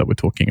message that we're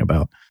talking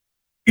about.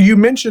 You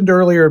mentioned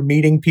earlier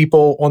meeting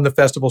people on the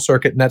festival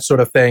circuit and that sort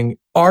of thing.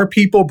 Are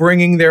people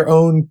bringing their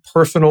own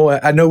personal,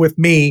 I know with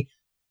me,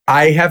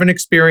 I haven't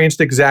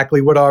experienced exactly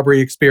what Aubrey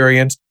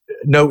experienced.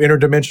 No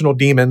interdimensional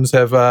demons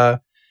have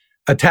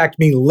attacked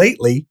me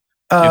lately.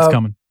 It's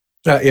coming.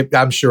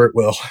 I'm sure it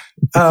will.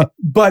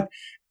 But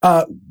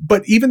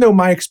even though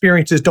my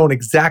experiences don't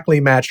exactly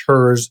match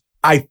hers,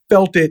 I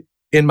felt it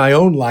in my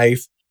own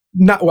life,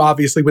 not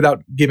obviously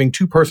without giving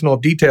too personal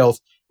of details.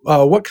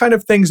 What kind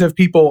of things are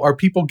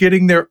people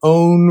getting their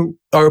own,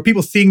 or are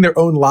people seeing their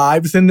own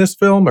lives in this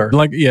film? Or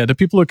like, yeah, the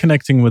people are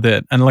connecting with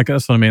it. And like,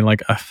 that's what I mean.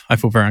 Like, I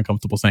feel very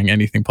uncomfortable saying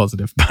anything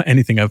positive about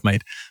anything I've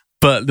made.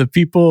 But the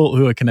people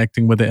who are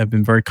connecting with it have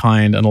been very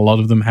kind, and a lot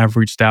of them have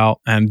reached out.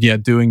 And yeah,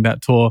 doing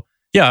that tour,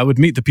 yeah, I would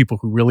meet the people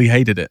who really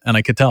hated it, and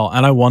I could tell.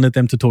 And I wanted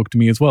them to talk to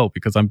me as well,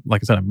 because I'm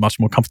much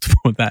more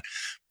comfortable with that.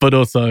 But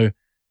also,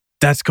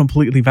 that's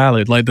completely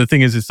valid. Like the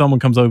thing is,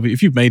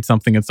 if you've made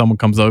something and someone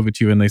comes over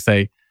to you and they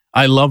say,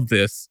 I love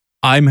this,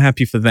 I'm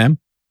happy for them,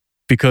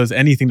 because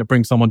anything that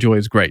brings someone joy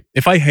is great.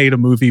 If I hate a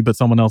movie but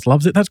someone else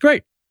loves it, that's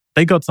great.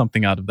 They got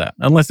something out of that.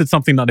 Unless it's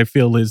something that I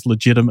feel is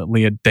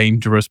legitimately a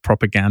dangerous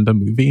propaganda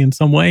movie in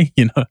some way,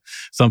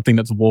 something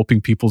that's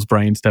warping people's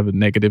brains to have a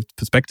negative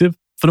perspective.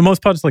 For the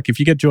most part, it's like if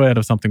you get joy out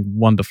of something,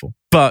 wonderful.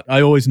 But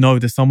I always know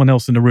there's someone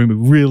else in the room who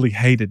really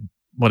hated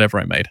whatever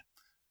I made.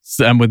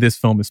 So, and with this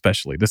film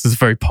especially, this is a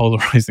very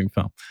polarizing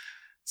film.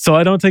 So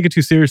I don't take it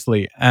too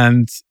seriously.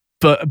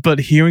 But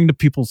hearing the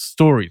people's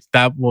stories,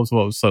 that was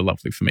what was so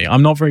lovely for me.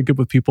 I'm not very good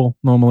with people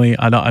normally.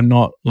 I'm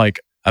not like,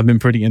 I've been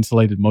pretty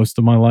insulated most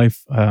of my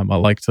life. I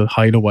like to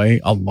hide away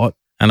a lot,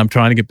 and I'm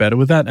trying to get better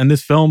with that. And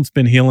this film's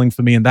been healing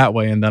for me in that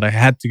way, in that I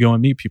had to go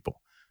and meet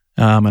people.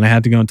 And I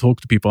had to go and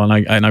talk to people.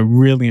 And I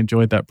really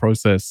enjoyed that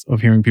process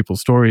of hearing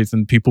people's stories.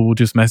 And people will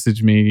just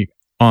message me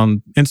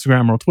on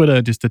Instagram or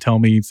Twitter just to tell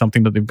me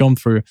something that they've gone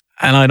through.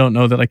 And I don't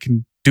know that I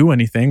can do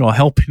anything or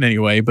help in any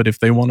way. But if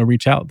they want to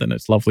reach out, then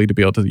it's lovely to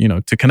be able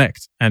to, to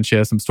connect and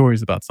share some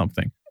stories about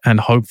something. And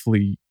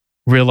hopefully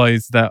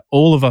realize that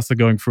all of us are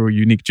going through a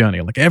unique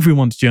journey. Like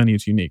everyone's journey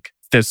is unique.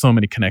 There's so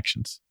many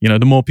connections. The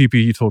more people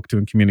you talk to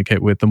and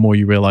communicate with, the more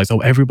you realize,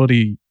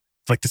 everybody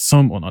like there's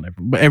so, well, not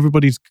everyone, but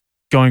everybody's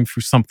going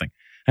through something.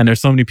 And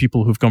there's so many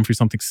people who've gone through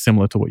something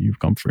similar to what you've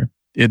gone through.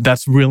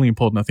 That's really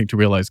important, I think, to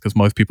realize, because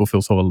most people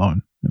feel so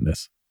alone in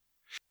this.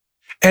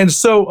 And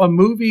so a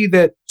movie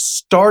that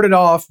started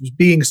off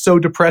being so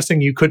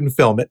depressing you couldn't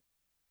film it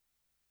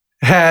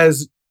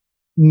has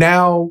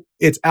now,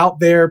 it's out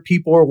there,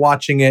 people are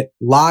watching it,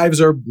 lives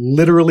are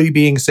literally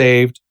being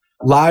saved,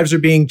 lives are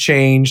being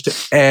changed,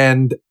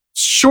 and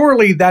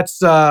surely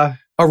that's a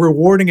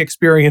rewarding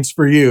experience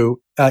for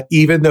you,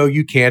 even though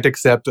you can't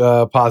accept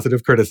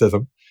positive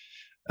criticism.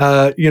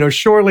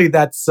 Surely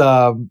that's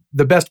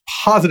the best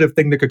positive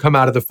thing that could come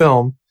out of the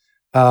film.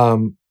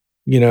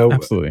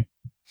 Absolutely.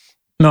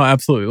 No,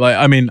 absolutely. Like,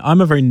 I mean,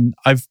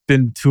 I've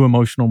been too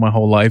emotional my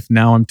whole life.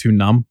 Now I'm too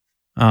numb.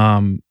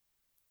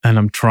 And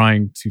I'm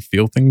trying to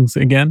feel things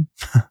again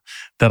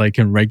that I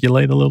can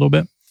regulate a little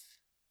bit.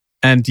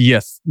 And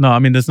yes, no, I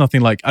mean, there's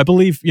nothing like, I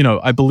believe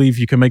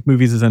you can make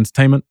movies as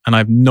entertainment, and I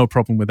have no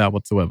problem with that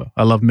whatsoever.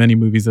 I love many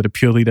movies that are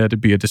purely there to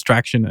be a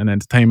distraction and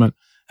entertainment.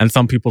 And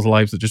some people's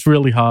lives are just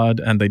really hard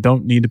and they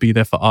don't need to be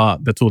there for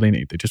art. That's all they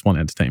need. They just want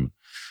entertainment.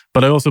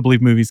 But I also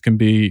believe movies can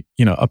be,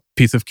 a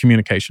piece of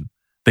communication.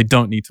 They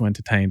don't need to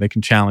entertain. They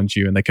can challenge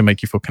you and they can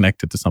make you feel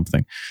connected to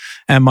something.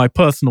 And my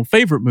personal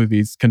favorite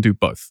movies can do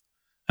both.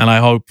 And I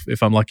hope,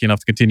 if I'm lucky enough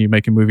to continue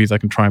making movies, I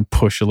can try and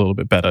push a little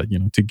bit better,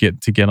 to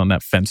get on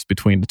that fence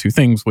between the two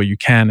things where you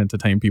can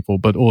entertain people,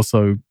 but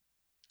also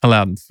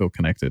allow them to feel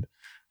connected.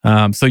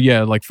 So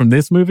yeah, like from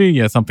this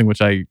movie, something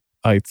which I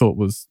thought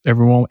was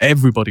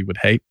everybody would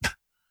hate,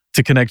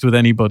 to connect with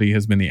anybody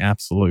has been the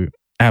absolute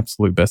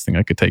best thing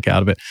I could take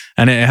out of it.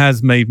 And it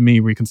has made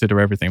me reconsider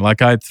everything.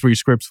 Like, I had 3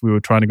 scripts we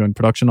were trying to go in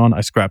production on. I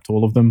scrapped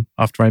all of them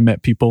after I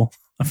met people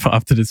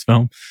after this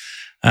film.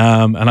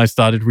 And I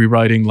started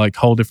rewriting like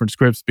whole different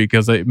scripts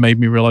because it made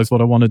me realize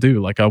what I want to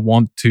do. Like, I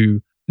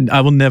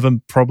will never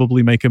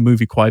probably make a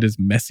movie quite as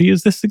messy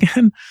as this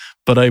again,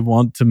 but I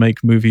want to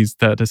make movies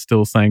that are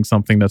still saying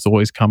something that's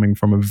always coming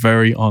from a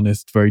very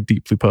honest, very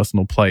deeply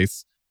personal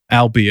place,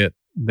 albeit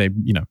they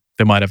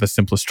might have a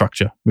simpler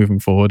structure moving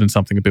forward and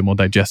something a bit more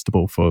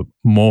digestible for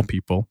more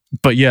people.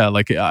 But yeah,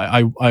 like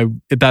I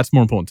that's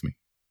more important to me,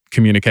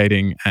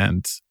 communicating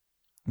and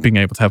being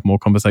able to have more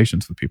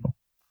conversations with people.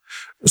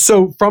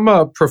 So from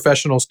a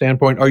professional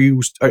standpoint, are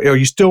you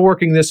still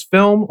working this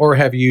film, or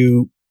have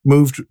you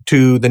moved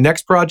to the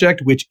next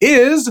project, which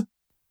is?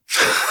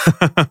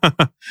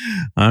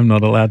 I'm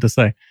not allowed to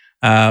say.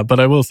 But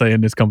I will say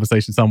in this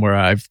conversation somewhere,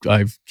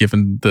 I've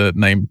given the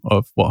name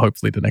of what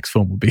hopefully the next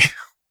film will be,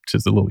 which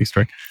is a little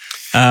Easter egg.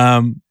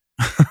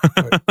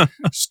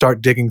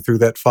 Start digging through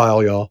that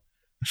file, y'all.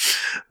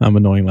 I'm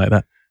annoying like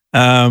that.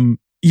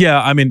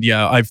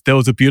 There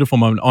was a beautiful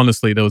moment.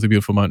 Honestly, there was a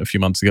beautiful moment a few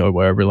months ago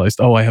where I realized,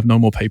 I have no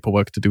more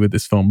paperwork to do with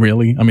this film,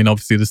 really. I mean,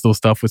 obviously, there's still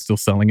stuff. We're still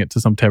selling it to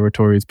some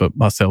territories, but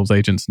our sales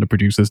agents and the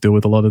producers deal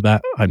with a lot of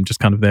that. I'm just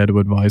kind of there to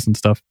advise and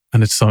stuff.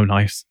 And it's so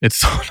nice. It's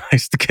so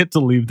nice to get to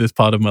leave this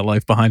part of my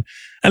life behind.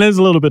 And there's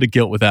a little bit of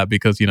guilt with that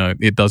because,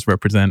 it does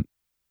represent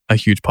a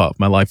huge part of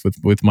my life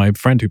with my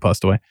friend who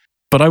passed away.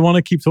 But I want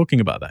to keep talking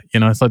about that.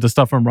 It's like the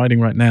stuff I'm writing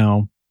right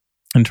now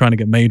and trying to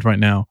get made right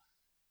now.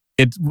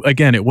 It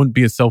wouldn't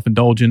be as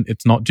self-indulgent.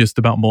 It's not just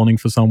about mourning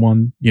for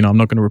someone. I'm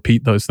not going to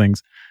repeat those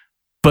things,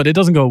 but it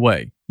doesn't go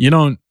away. You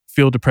don't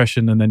feel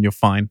depression and then you're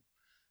fine.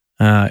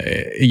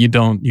 You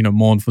don't,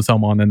 mourn for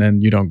someone and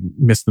then you don't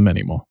miss them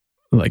anymore.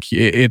 Like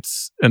even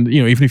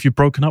if you've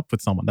broken up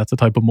with someone, that's a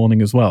type of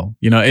mourning as well.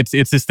 It's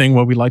this thing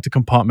where we like to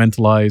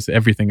compartmentalize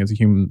everything as a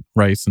human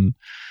race. And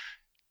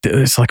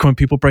it's like when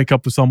people break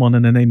up with someone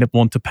and then they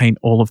want to paint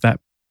all of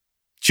that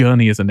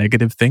journey as a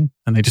negative thing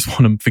and they just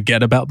want to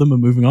forget about them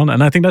and moving on.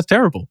 And I think that's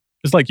terrible.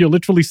 It's like you're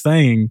literally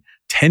saying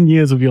 10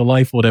 years of your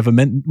life or whatever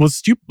was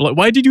stupid. Like,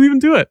 why did you even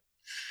do it?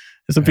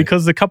 Is it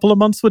because a couple of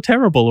months were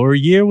terrible or a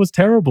year was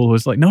terrible?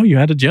 It's like, no, you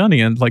had a journey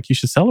and like you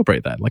should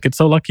celebrate that. Like, it's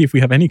so lucky if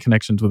we have any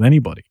connections with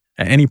anybody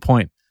at any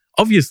point.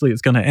 Obviously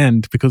it's going to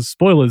end because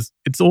spoilers,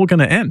 it's all going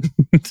to end.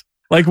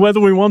 Like,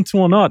 whether we want to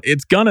or not,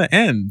 it's going to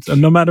end.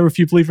 And no matter if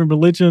you believe in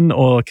religion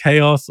or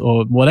chaos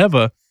or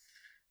whatever,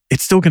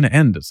 it's still going to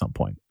end at some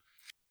point.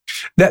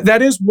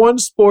 That is one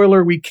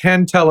spoiler we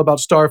can tell about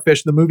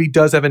Starfish. The movie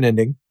does have an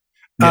ending.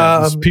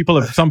 Yeah, some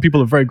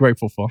people are very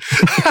grateful for.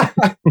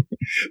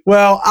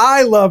 Well,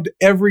 I loved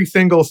every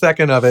single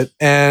second of it,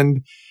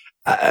 and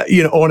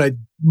on a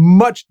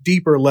much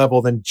deeper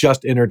level than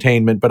just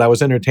entertainment. But I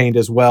was entertained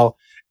as well,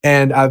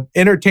 and I've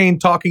entertained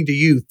talking to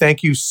you.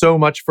 Thank you so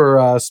much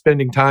for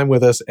spending time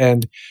with us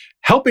and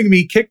helping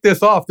me kick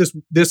this off.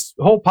 This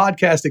whole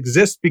podcast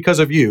exists because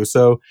of you.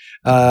 So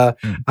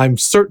I'm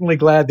certainly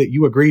glad that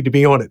you agreed to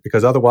be on it,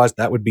 because otherwise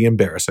that would be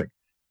embarrassing.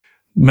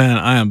 Man,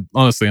 I'm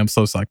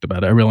so psyched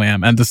about it. I really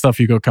am. And the stuff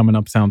you got coming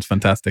up sounds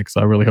fantastic.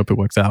 So I really hope it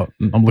works out.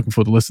 I'm looking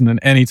forward to listening.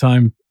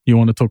 Anytime you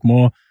want to talk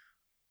more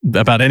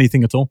about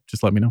anything at all,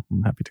 just let me know.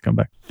 I'm happy to come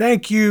back.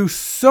 Thank you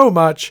so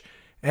much.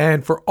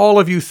 And for all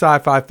of you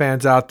sci-fi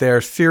fans out there,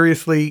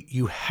 seriously,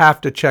 you have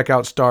to check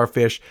out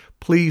Starfish.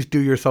 Please do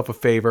yourself a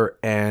favor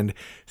and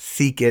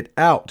seek it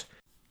out.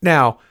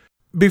 Now,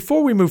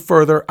 Before we move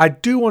further, I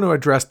do want to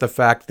address the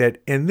fact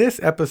that in this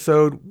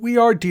episode, we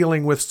are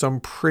dealing with some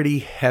pretty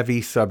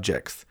heavy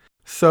subjects.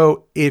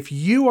 So if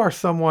you are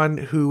someone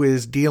who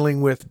is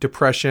dealing with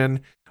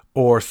depression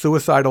or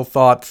suicidal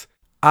thoughts,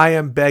 I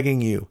am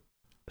begging you,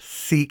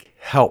 seek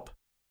help.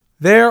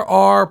 There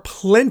are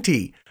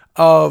plenty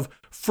of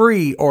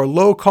free or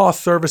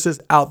low-cost services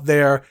out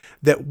there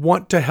that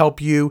want to help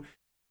you.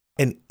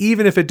 And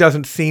even if it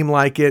doesn't seem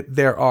like it,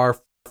 there are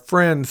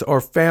friends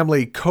or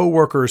family,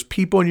 coworkers,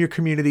 people in your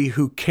community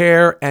who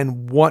care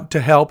and want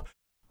to help.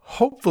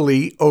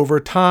 Hopefully, over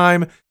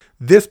time,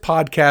 this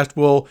podcast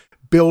will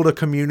build a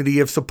community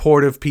of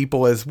supportive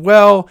people as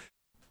well.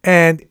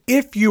 And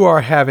if you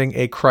are having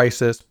a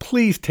crisis,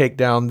 please take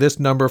down this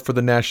number for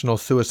the National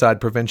Suicide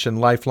Prevention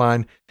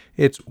Lifeline.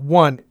 It's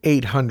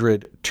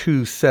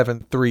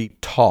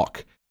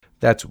 1-800-273-TALK.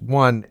 That's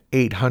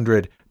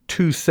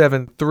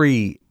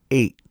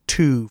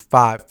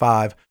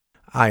 1-800-273-8255.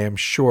 I am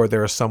sure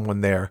there is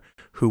someone there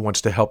who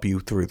wants to help you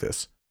through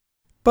this.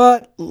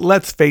 But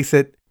let's face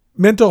it,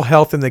 mental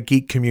health in the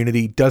geek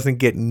community doesn't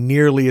get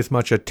nearly as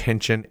much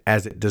attention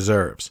as it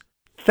deserves.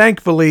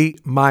 Thankfully,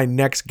 my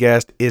next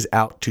guest is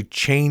out to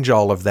change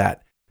all of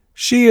that.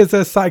 She is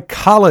a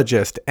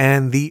psychologist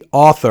and the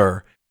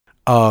author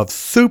of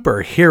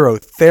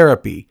Superhero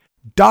Therapy.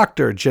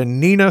 Dr.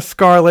 Janina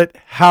Scarlett,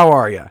 how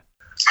are you?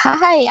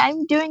 Hi,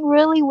 I'm doing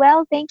really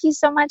well. Thank you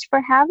so much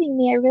for having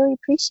me. I really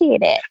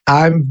appreciate it.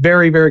 I'm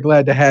very, very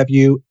glad to have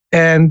you.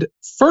 And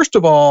first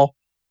of all,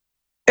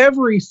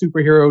 every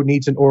superhero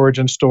needs an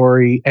origin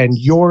story, and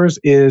yours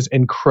is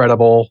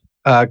incredible.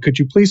 Could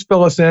you please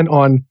fill us in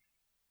on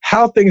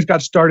how things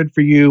got started for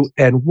you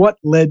and what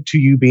led to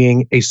you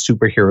being a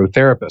superhero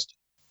therapist?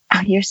 Oh,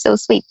 you're so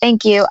sweet.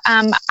 Thank you.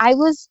 I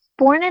was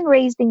born and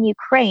raised in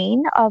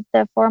Ukraine of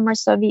the former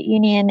Soviet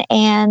Union,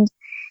 and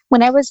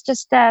when I was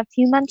just a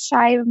few months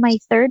shy of my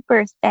third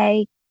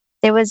birthday,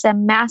 there was a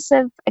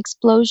massive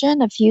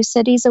explosion a few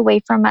cities away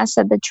from us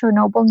at the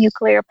Chernobyl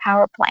nuclear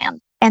power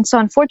plant. And so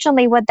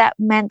unfortunately, what that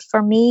meant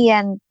for me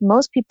and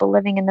most people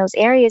living in those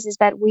areas is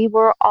that we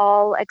were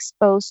all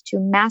exposed to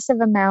massive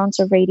amounts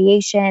of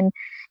radiation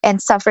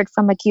and suffered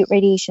from acute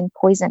radiation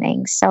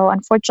poisoning. So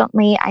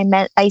unfortunately,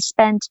 I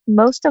spent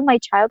most of my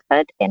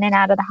childhood in and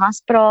out of the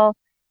hospital.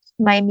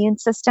 My immune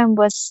system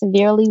was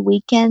severely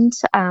weakened.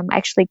 I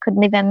actually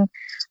couldn't even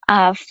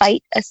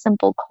fight a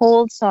simple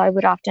cold, so I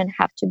would often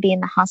have to be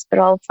in the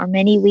hospital for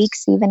many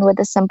weeks, even with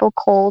a simple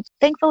cold.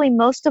 Thankfully,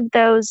 most of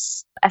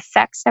those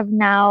effects have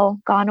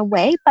now gone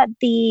away, but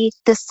the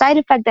side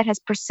effect that has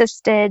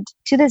persisted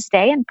to this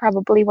day and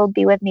probably will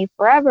be with me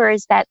forever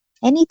is that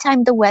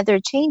anytime the weather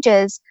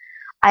changes,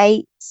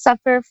 I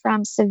suffer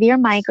from severe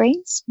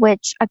migraines,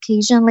 which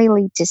occasionally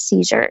lead to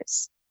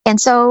seizures. And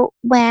so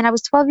when I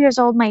was 12 years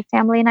old, my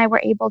family and I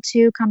were able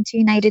to come to the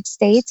United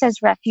States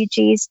as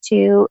refugees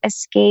to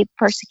escape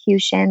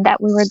persecution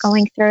that we were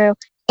going through.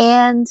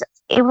 And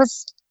it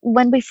was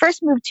when we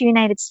first moved to the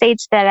United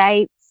States that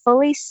I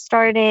fully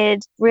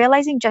started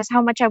realizing just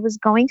how much I was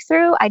going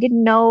through. I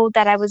didn't know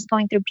that I was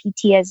going through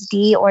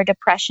PTSD or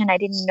depression. I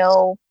didn't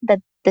know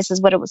that this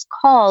is what it was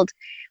called,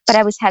 but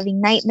I was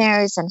having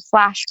nightmares and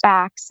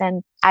flashbacks,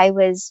 and I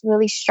was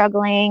really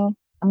struggling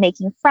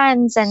making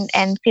friends and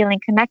feeling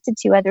connected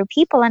to other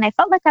people. And I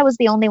felt like I was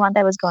the only one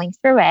that was going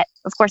through it.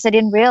 Of course, I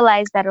didn't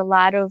realize that a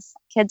lot of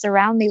kids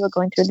around me were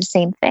going through the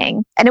same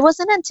thing. And it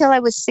wasn't until I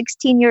was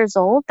 16 years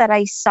old that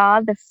I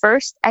saw the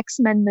first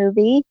X-Men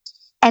movie,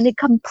 and it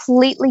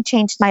completely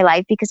changed my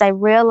life because I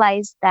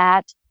realized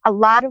that a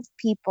lot of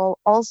people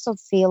also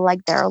feel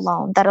like they're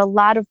alone, that a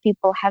lot of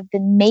people have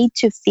been made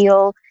to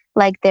feel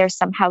like they're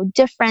somehow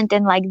different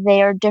and like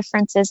their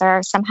differences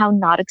are somehow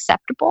not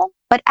acceptable.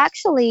 But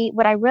actually,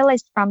 what I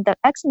realized from the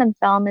X-Men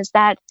film is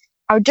that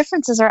our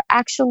differences are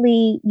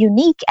actually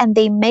unique and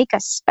they make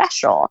us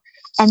special.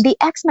 And the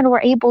X-Men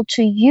were able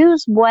to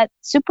use what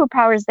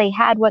superpowers they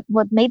had,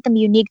 what made them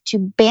unique, to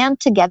band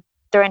together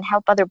and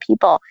help other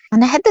people.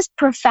 And I had this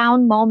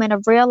profound moment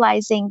of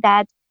realizing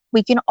that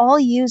we can all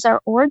use our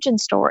origin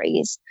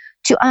stories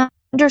to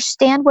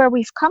understand where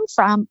we've come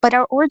from, but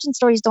our origin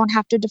stories don't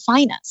have to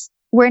define us.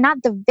 We're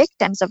not the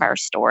victims of our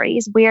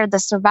stories. We are the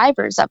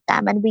survivors of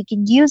them, and we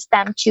can use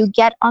them to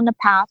get on the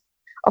path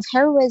of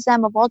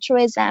heroism, of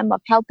altruism,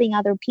 of helping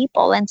other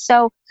people. And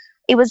so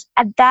it was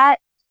at that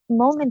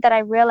moment that I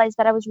realized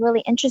that I was really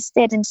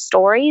interested in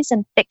stories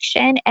and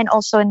fiction and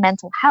also in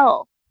mental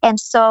health. And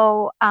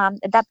so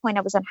at that point,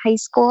 I was in high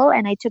school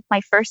and I took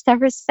my first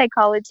ever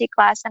psychology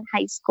class in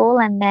high school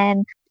and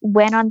then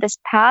went on this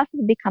path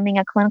of becoming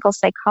a clinical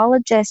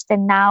psychologist.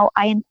 And now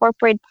I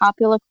incorporate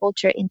popular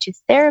culture into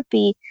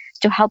therapy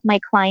to help my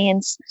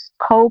clients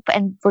cope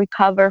and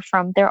recover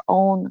from their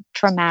own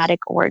traumatic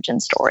origin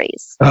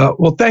stories.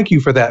 Well, thank you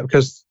for that,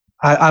 because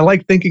I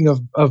like thinking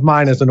of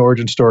mine as an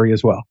origin story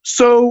as well.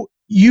 So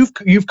you've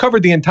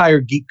covered the entire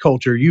geek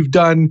culture. You've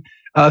done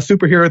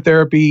superhero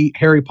therapy,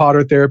 Harry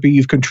Potter therapy.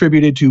 You've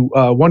contributed to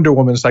Wonder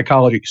Woman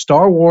psychology,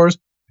 Star Wars,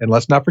 and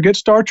let's not forget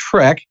Star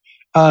Trek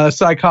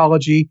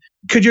psychology.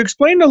 Could you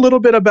explain a little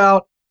bit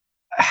about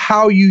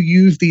how you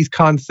use these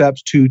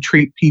concepts to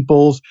treat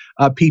people's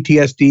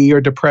PTSD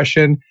or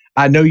depression.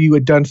 I know you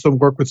had done some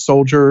work with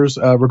soldiers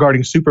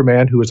regarding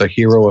Superman, who is a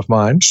hero of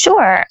mine.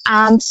 Sure.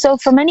 So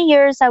for many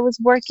years, I was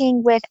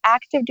working with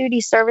active duty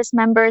service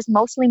members,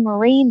 mostly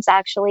Marines,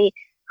 actually,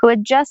 who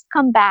had just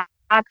come back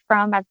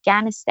from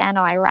Afghanistan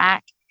or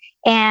Iraq.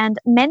 And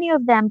many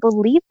of them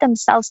believed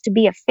themselves to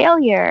be a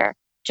failure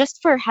just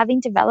for having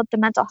developed a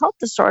mental health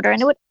disorder.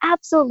 And it would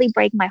absolutely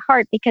break my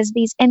heart because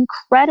these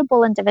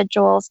incredible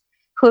individuals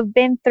who have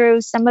been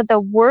through some of the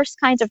worst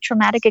kinds of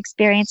traumatic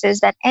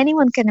experiences that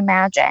anyone can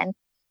imagine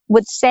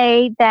would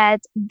say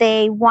that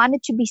they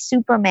wanted to be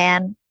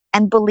Superman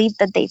and believed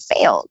that they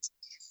failed.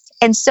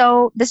 And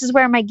so this is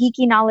where my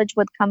geeky knowledge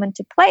would come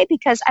into play,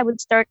 because I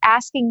would start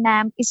asking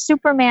them, is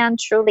Superman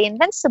truly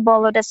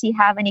invincible, or does he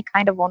have any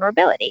kind of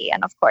vulnerability?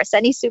 And of course,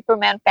 any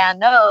Superman fan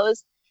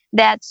knows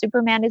that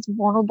Superman is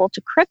vulnerable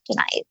to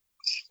kryptonite.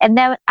 And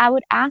then I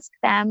would ask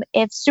them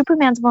if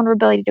Superman's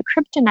vulnerability to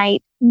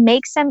kryptonite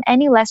makes him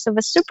any less of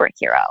a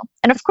superhero.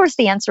 And of course,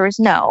 the answer is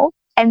no.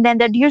 And then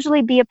there'd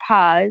usually be a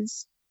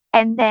pause.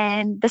 And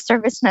then the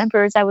service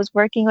members I was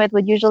working with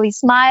would usually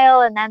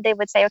smile, and then they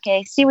would say, okay,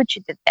 I see what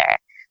you did there.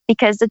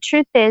 Because the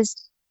truth is,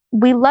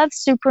 we love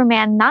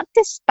Superman not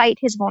despite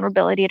his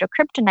vulnerability to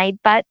kryptonite,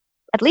 but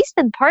at least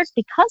in part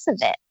because of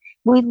it.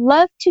 We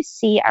love to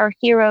see our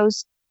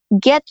heroes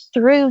get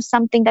through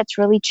something that's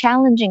really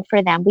challenging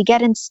for them. We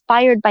get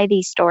inspired by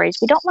these stories.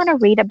 We don't want to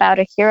read about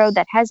a hero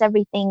that has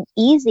everything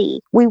easy.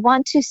 We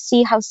want to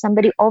see how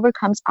somebody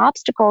overcomes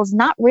obstacles,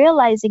 not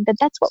realizing that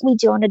that's what we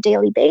do on a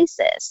daily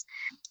basis.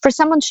 For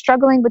someone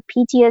struggling with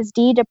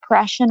PTSD,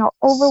 depression, or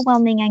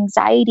overwhelming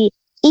anxiety,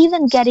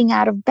 even getting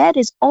out of bed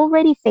is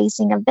already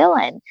facing a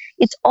villain.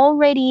 It's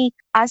already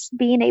us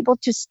being able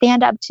to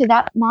stand up to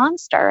that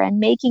monster and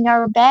making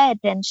our bed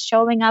and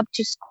showing up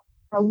to school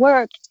or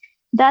work.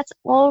 That's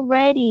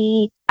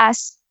already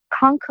us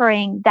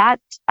conquering that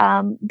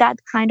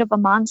kind of a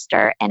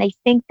monster. And I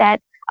think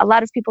that a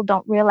lot of people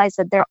don't realize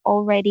that they're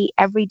already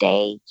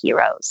everyday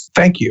heroes.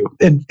 Thank you.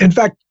 In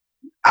fact,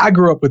 I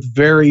grew up with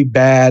very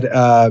bad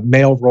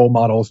male role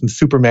models, and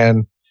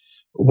Superman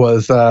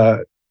was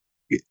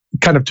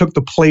kind of took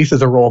the place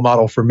as a role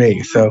model for me.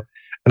 Yeah. So,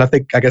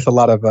 and I guess a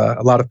lot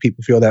of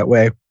people feel that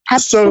way.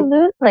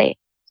 Absolutely.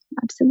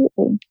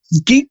 Absolutely.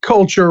 Geek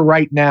culture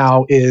right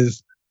now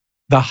is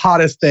the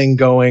hottest thing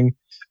going.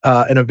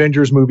 An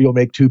Avengers movie will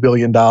make $2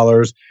 billion.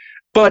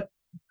 But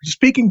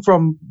speaking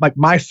from like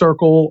my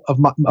circle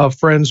of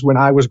friends when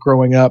I was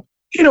growing up,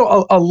 you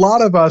know, a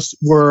lot of us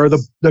were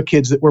the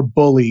kids that were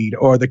bullied,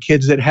 or the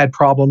kids that had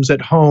problems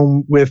at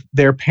home with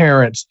their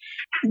parents.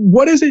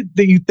 What is it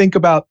that you think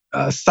about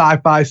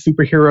sci-fi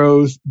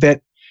superheroes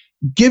that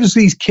gives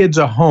these kids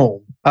a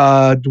home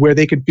where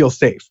they can feel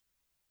safe?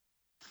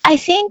 I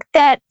think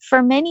that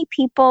for many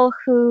people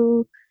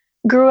who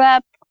grew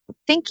up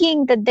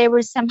thinking that they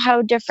were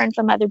somehow different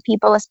from other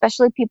people,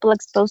 especially people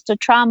exposed to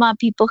trauma,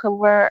 people who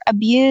were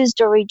abused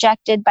or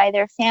rejected by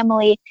their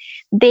family,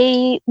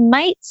 they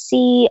might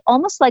see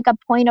almost like a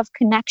point of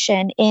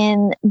connection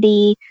in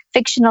the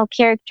fictional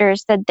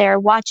characters that they're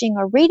watching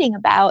or reading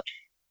about,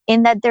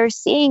 in that they're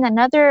seeing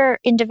another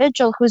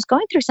individual who's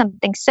going through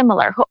something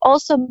similar, who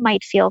also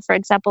might feel, for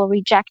example,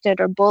 rejected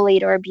or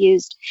bullied or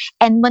abused.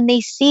 And when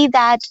they see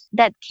that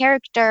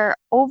character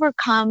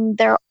overcome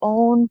their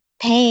own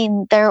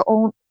pain, their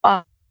own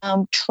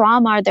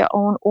trauma, their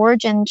own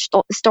origin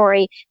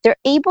story, they're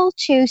able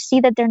to see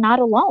that they're not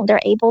alone. They're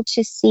able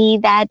to see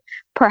that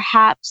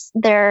perhaps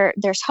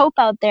there's hope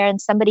out there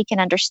and somebody can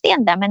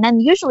understand them. And then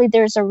usually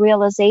there's a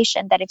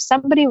realization that if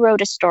somebody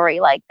wrote a story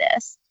like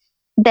this,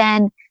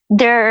 then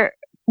they're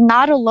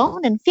not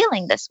alone in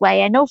feeling this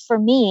way. I know for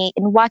me,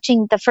 in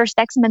watching the first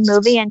X-Men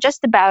movie and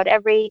just about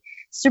every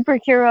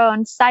superhero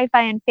and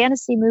sci-fi and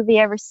fantasy movie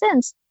ever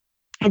since,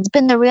 it's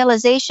been the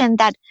realization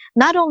that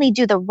not only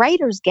do the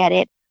writers get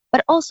it,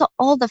 but also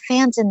all the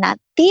fans in that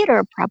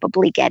theater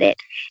probably get it.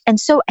 And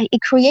so it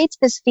creates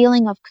this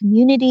feeling of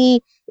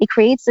community. It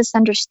creates this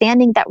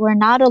understanding that we're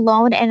not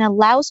alone, and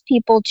allows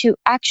people to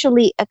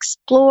actually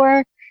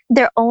explore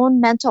their own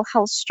mental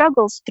health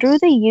struggles through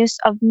the use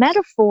of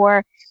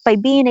metaphor, by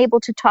being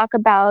able to talk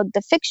about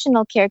the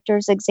fictional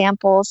characters'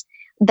 examples,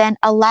 then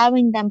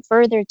allowing them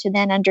further to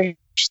then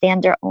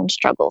understand their own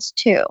struggles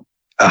too.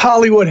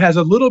 Hollywood has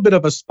a little bit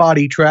of a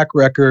spotty track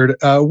record.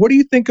 What do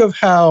you think of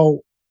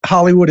how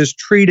Hollywood has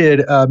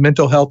treated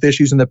mental health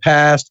issues in the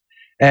past?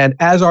 And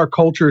as our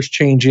culture is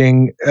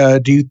changing,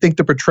 do you think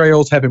the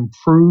portrayals have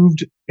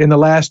improved in the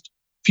last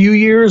few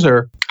years?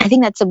 Or I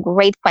think that's a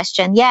great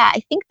question. Yeah,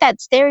 I think that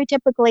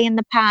stereotypically in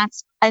the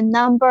past, a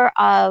number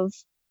of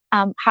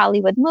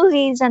Hollywood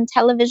movies and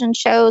television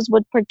shows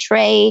would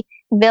portray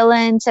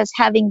villains as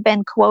having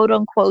been quote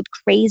unquote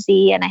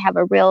crazy. And I have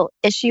a real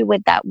issue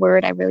with that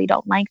word. I really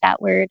don't like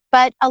that word.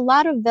 But a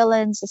lot of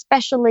villains,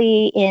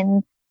 especially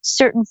in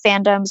certain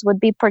fandoms, would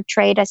be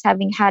portrayed as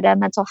having had a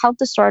mental health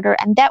disorder.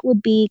 And that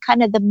would be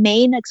kind of the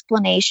main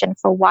explanation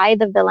for why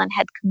the villain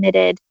had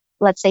committed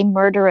let's say,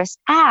 murderous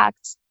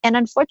acts. And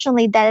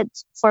unfortunately, that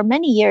for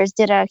many years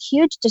did a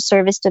huge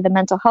disservice to the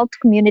mental health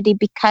community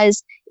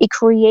because it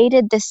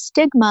created this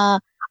stigma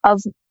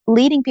of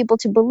leading people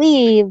to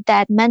believe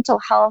that mental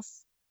health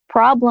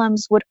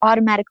problems would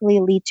automatically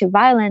lead to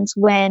violence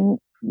when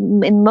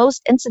in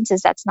most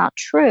instances that's not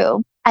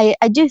true. I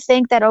do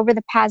think that over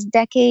the past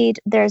decade,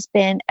 there's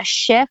been a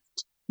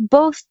shift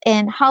both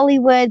in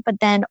Hollywood, but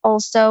then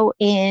also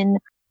in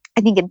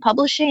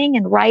publishing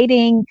and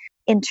writing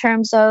in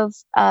terms of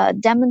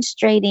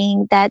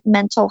demonstrating that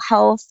mental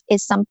health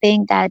is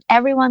something that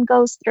everyone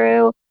goes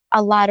through.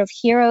 A lot of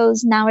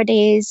heroes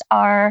nowadays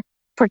are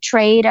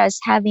portrayed as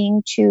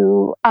having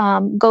to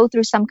go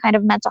through some kind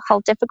of mental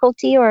health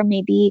difficulty or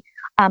maybe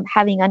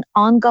having an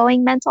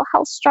ongoing mental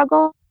health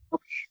struggle.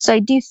 So I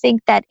do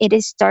think that it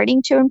is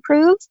starting to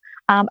improve.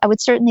 I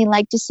would certainly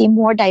like to see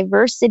more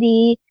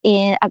diversity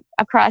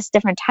across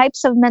different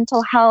types of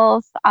mental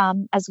health,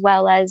 as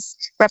well as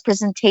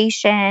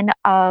representation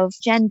of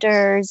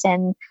genders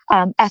and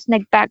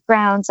ethnic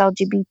backgrounds,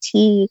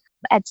 LGBT,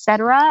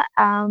 etc.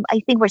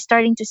 I think we're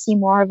starting to see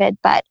more of it,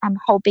 but I'm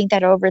hoping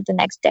that over the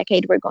next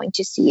decade, we're going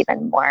to see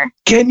even more.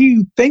 Can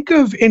you think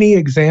of any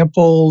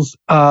examples,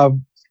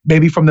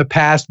 maybe from the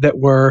past, that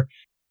were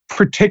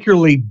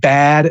particularly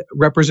bad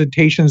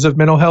representations of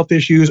mental health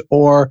issues,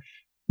 or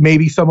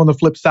maybe some on the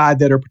flip side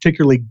that are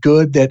particularly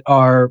good that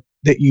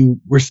you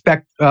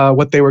respect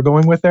what they were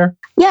going with there?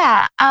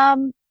 Yeah.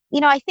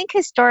 I think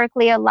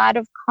historically a lot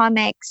of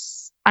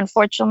comics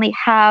unfortunately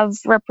have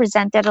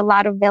represented a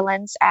lot of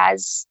villains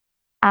as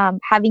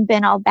having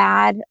been all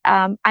bad.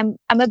 I'm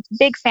a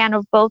big fan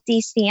of both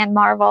DC and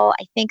Marvel.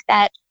 I think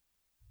that,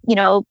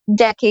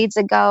 decades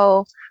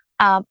ago,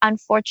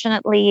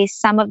 unfortunately,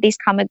 some of these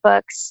comic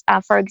books,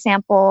 for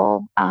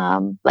example,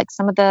 like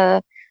some of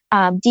the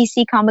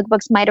DC comic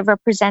books might have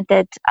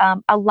represented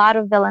a lot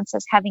of villains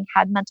as having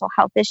had mental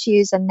health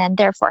issues and then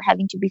therefore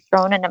having to be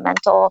thrown in a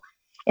mental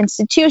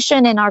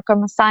institution in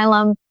Arkham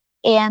Asylum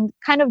and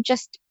kind of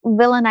just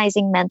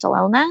villainizing mental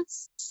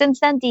illness. Since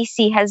then,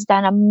 DC has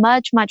done a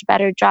much, much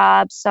better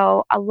job.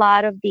 So a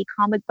lot of the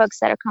comic books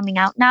that are coming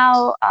out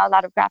now, a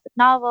lot of graphic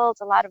novels,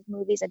 a lot of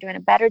movies are doing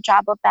a better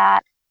job of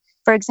that.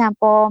 For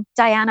example,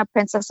 Diana,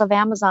 Princess of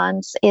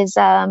Amazons is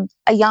a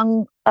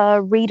young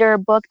reader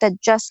book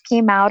that just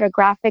came out, a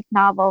graphic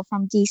novel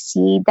from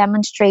DC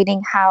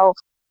demonstrating how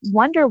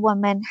Wonder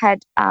Woman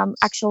had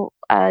actual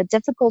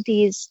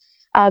difficulties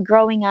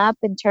growing up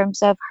in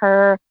terms of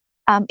her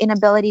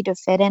inability to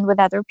fit in with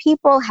other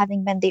people,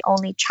 having been the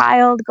only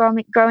child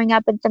growing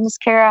up in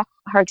Themyscira,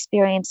 her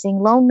experiencing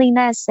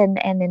loneliness and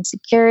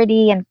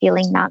insecurity and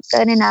feeling not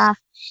good enough.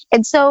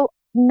 And so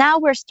now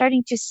we're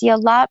starting to see a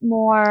lot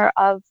more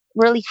of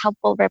really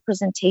helpful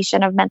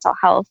representation of mental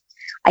health.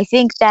 I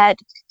think that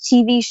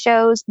TV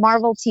shows,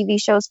 Marvel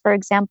TV shows, for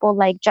example,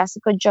 like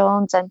Jessica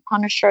Jones and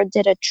Punisher,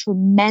 did a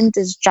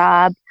tremendous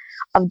job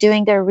of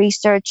doing their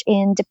research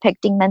in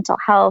depicting mental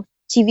health.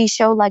 TV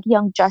show like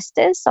Young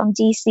Justice on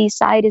DC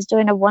side is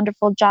doing a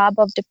wonderful job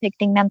of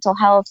depicting mental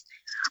health.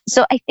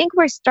 So I think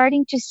we're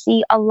starting to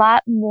see a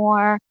lot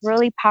more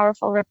really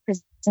powerful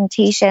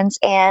representations.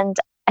 And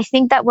I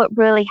think that what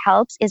really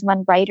helps is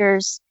when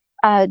writers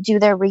do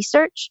their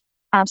research.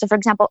 So for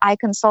example, I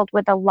consult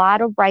with a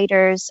lot of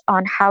writers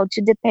on how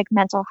to depict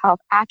mental health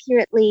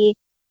accurately,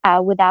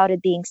 without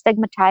it being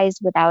stigmatized,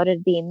 without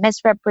it being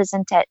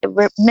misrepresented.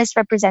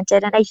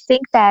 And I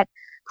think that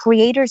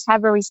creators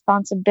have a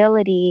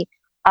responsibility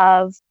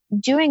of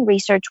doing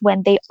research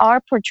when they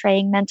are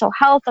portraying mental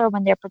health or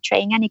when they're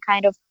portraying any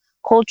kind of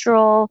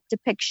cultural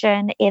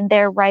depiction in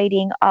their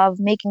writing, of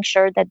making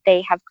sure that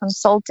they have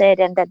consulted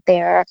and that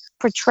they're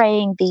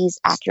portraying these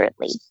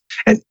accurately.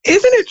 And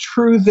isn't it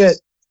true that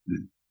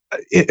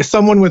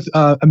someone with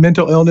a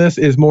mental illness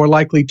is more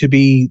likely to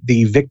be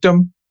the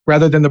victim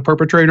rather than the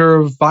perpetrator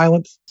of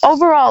violence?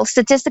 Overall,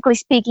 statistically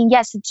speaking,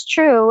 yes, it's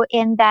true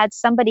in that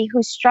somebody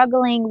who's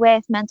struggling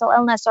with mental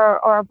illness or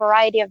a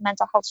variety of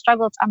mental health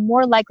struggles are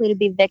more likely to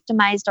be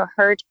victimized or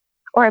hurt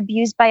or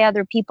abused by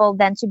other people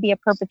than to be a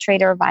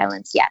perpetrator of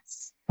violence,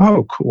 yes.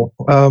 Oh, cool.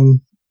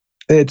 I'm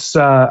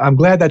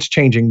glad that's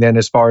changing then,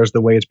 as far as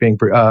the way it's being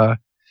portrayed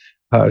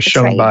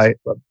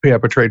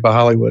by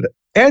Hollywood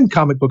and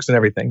comic books and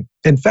everything.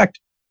 In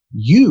fact,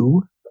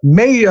 you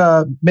may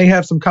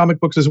have some comic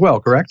books as well,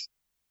 correct?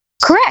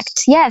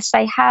 Correct. Yes,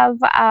 I have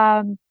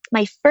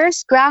my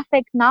first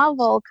graphic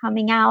novel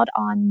coming out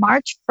on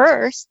March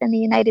 1st in the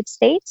United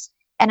States,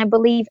 and I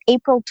believe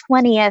April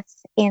 20th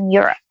in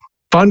Europe.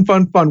 Fun.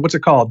 What's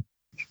it called?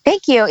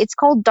 Thank you. It's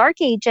called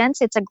Dark Agents.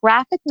 It's a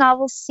graphic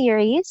novel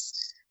series.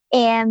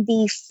 And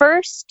the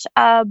first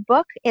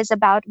book is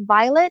about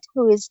Violet,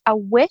 who is a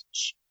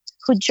witch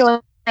who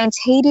joins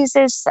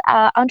Hades'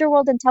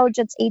 underworld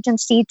intelligence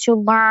agency to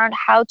learn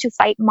how to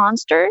fight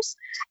monsters,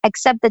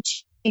 except that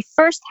she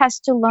first has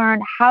to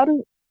learn how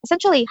to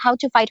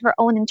fight her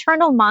own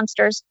internal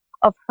monsters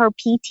of her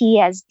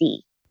PTSD.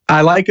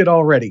 I like it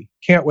already.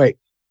 Can't wait.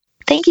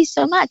 Thank you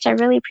so much. I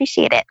really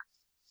appreciate it.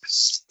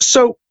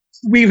 So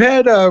we've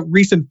had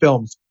recent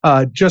films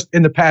just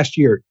in the past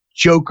year.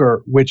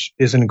 Joker, which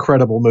is an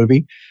incredible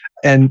movie.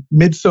 And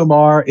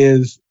Midsommar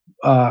is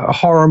a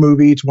horror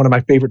movie. It's one of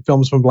my favorite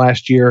films from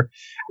last year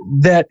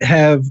that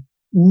have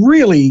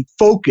really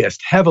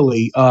focused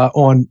heavily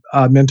on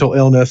mental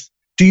illness.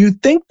 Do you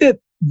think that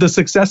the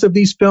success of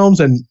these films,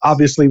 and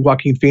obviously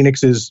Joaquin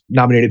Phoenix is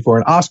nominated for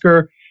an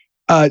Oscar,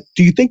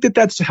 do you think that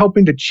that's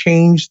helping to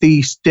change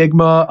the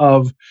stigma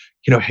of,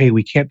 hey,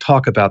 we can't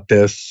talk about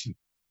this,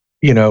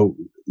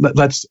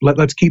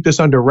 let's keep this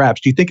under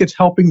wraps? Do you think it's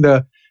helping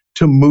to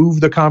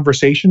move the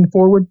conversation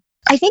forward?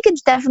 I think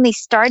it's definitely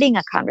starting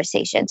a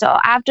conversation. So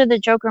after the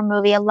Joker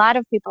movie, a lot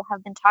of people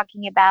have been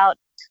talking about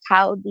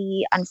how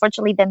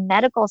unfortunately, the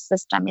medical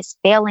system is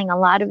failing a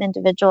lot of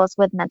individuals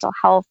with mental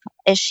health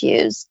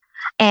issues.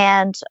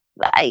 And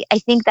I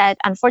think that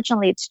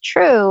unfortunately it's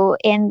true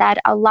in that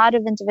a lot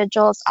of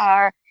individuals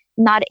are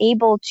not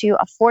able to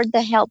afford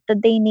the help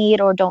that they need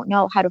or don't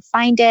know how to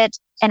find it.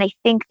 And I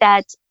think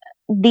that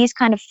these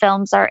kind of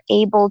films are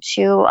able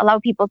to allow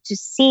people to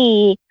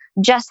see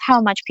just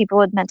how much people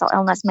with mental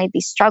illness might be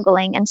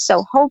struggling. And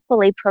so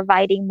hopefully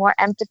providing more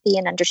empathy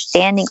and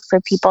understanding for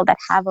people that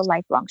have a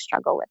lifelong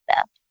struggle with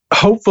that.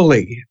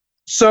 Hopefully.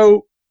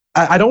 So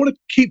I don't want to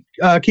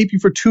keep you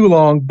for too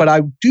long, but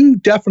I do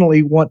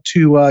definitely want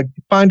to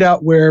find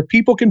out where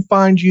people can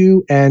find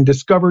you and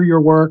discover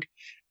your work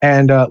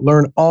and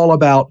learn all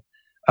about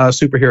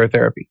superhero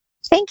therapy.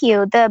 Thank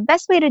you. The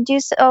best way to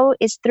do so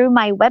is through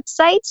my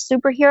website,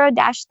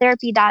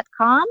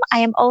 superhero-therapy.com. I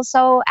am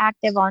also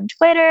active on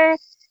Twitter.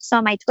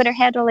 So my Twitter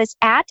handle is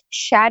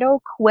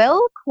 @ShadowQuill,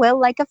 quill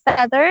like a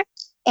feather,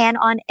 and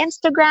on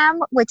Instagram,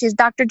 which is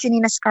Dr.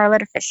 Janina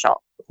Scarlett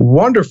Official.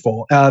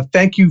 Wonderful.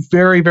 Thank you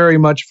very, very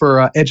much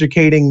for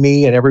educating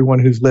me and everyone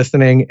who's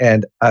listening,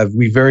 and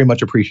we very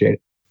much appreciate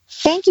it.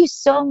 Thank you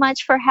so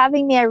much for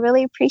having me. I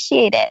really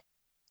appreciate it.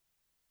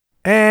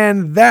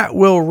 And that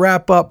will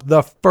wrap up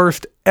the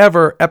first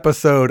ever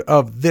episode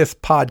of This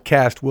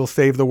Podcast Will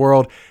Save the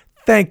World.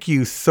 Thank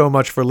you so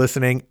much for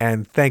listening,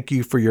 and thank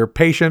you for your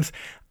patience.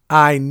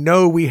 I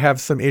know we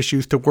have some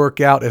issues to work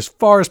out as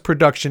far as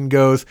production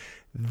goes.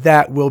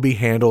 That will be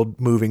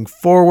handled moving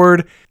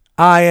forward.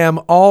 I am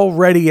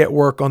already at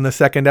work on the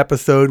second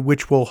episode,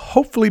 which will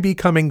hopefully be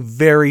coming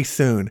very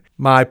soon.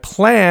 My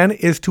plan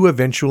is to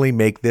eventually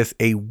make this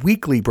a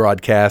weekly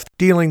broadcast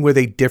dealing with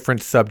a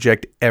different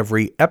subject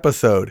every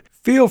episode.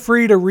 Feel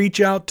free to reach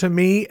out to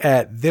me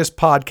at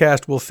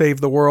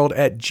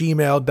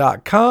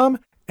thispodcastwillsavetheworld@gmail.com.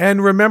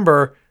 And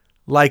remember,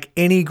 like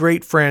any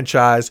great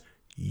franchise,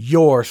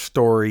 your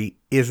story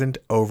isn't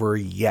over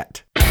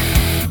yet.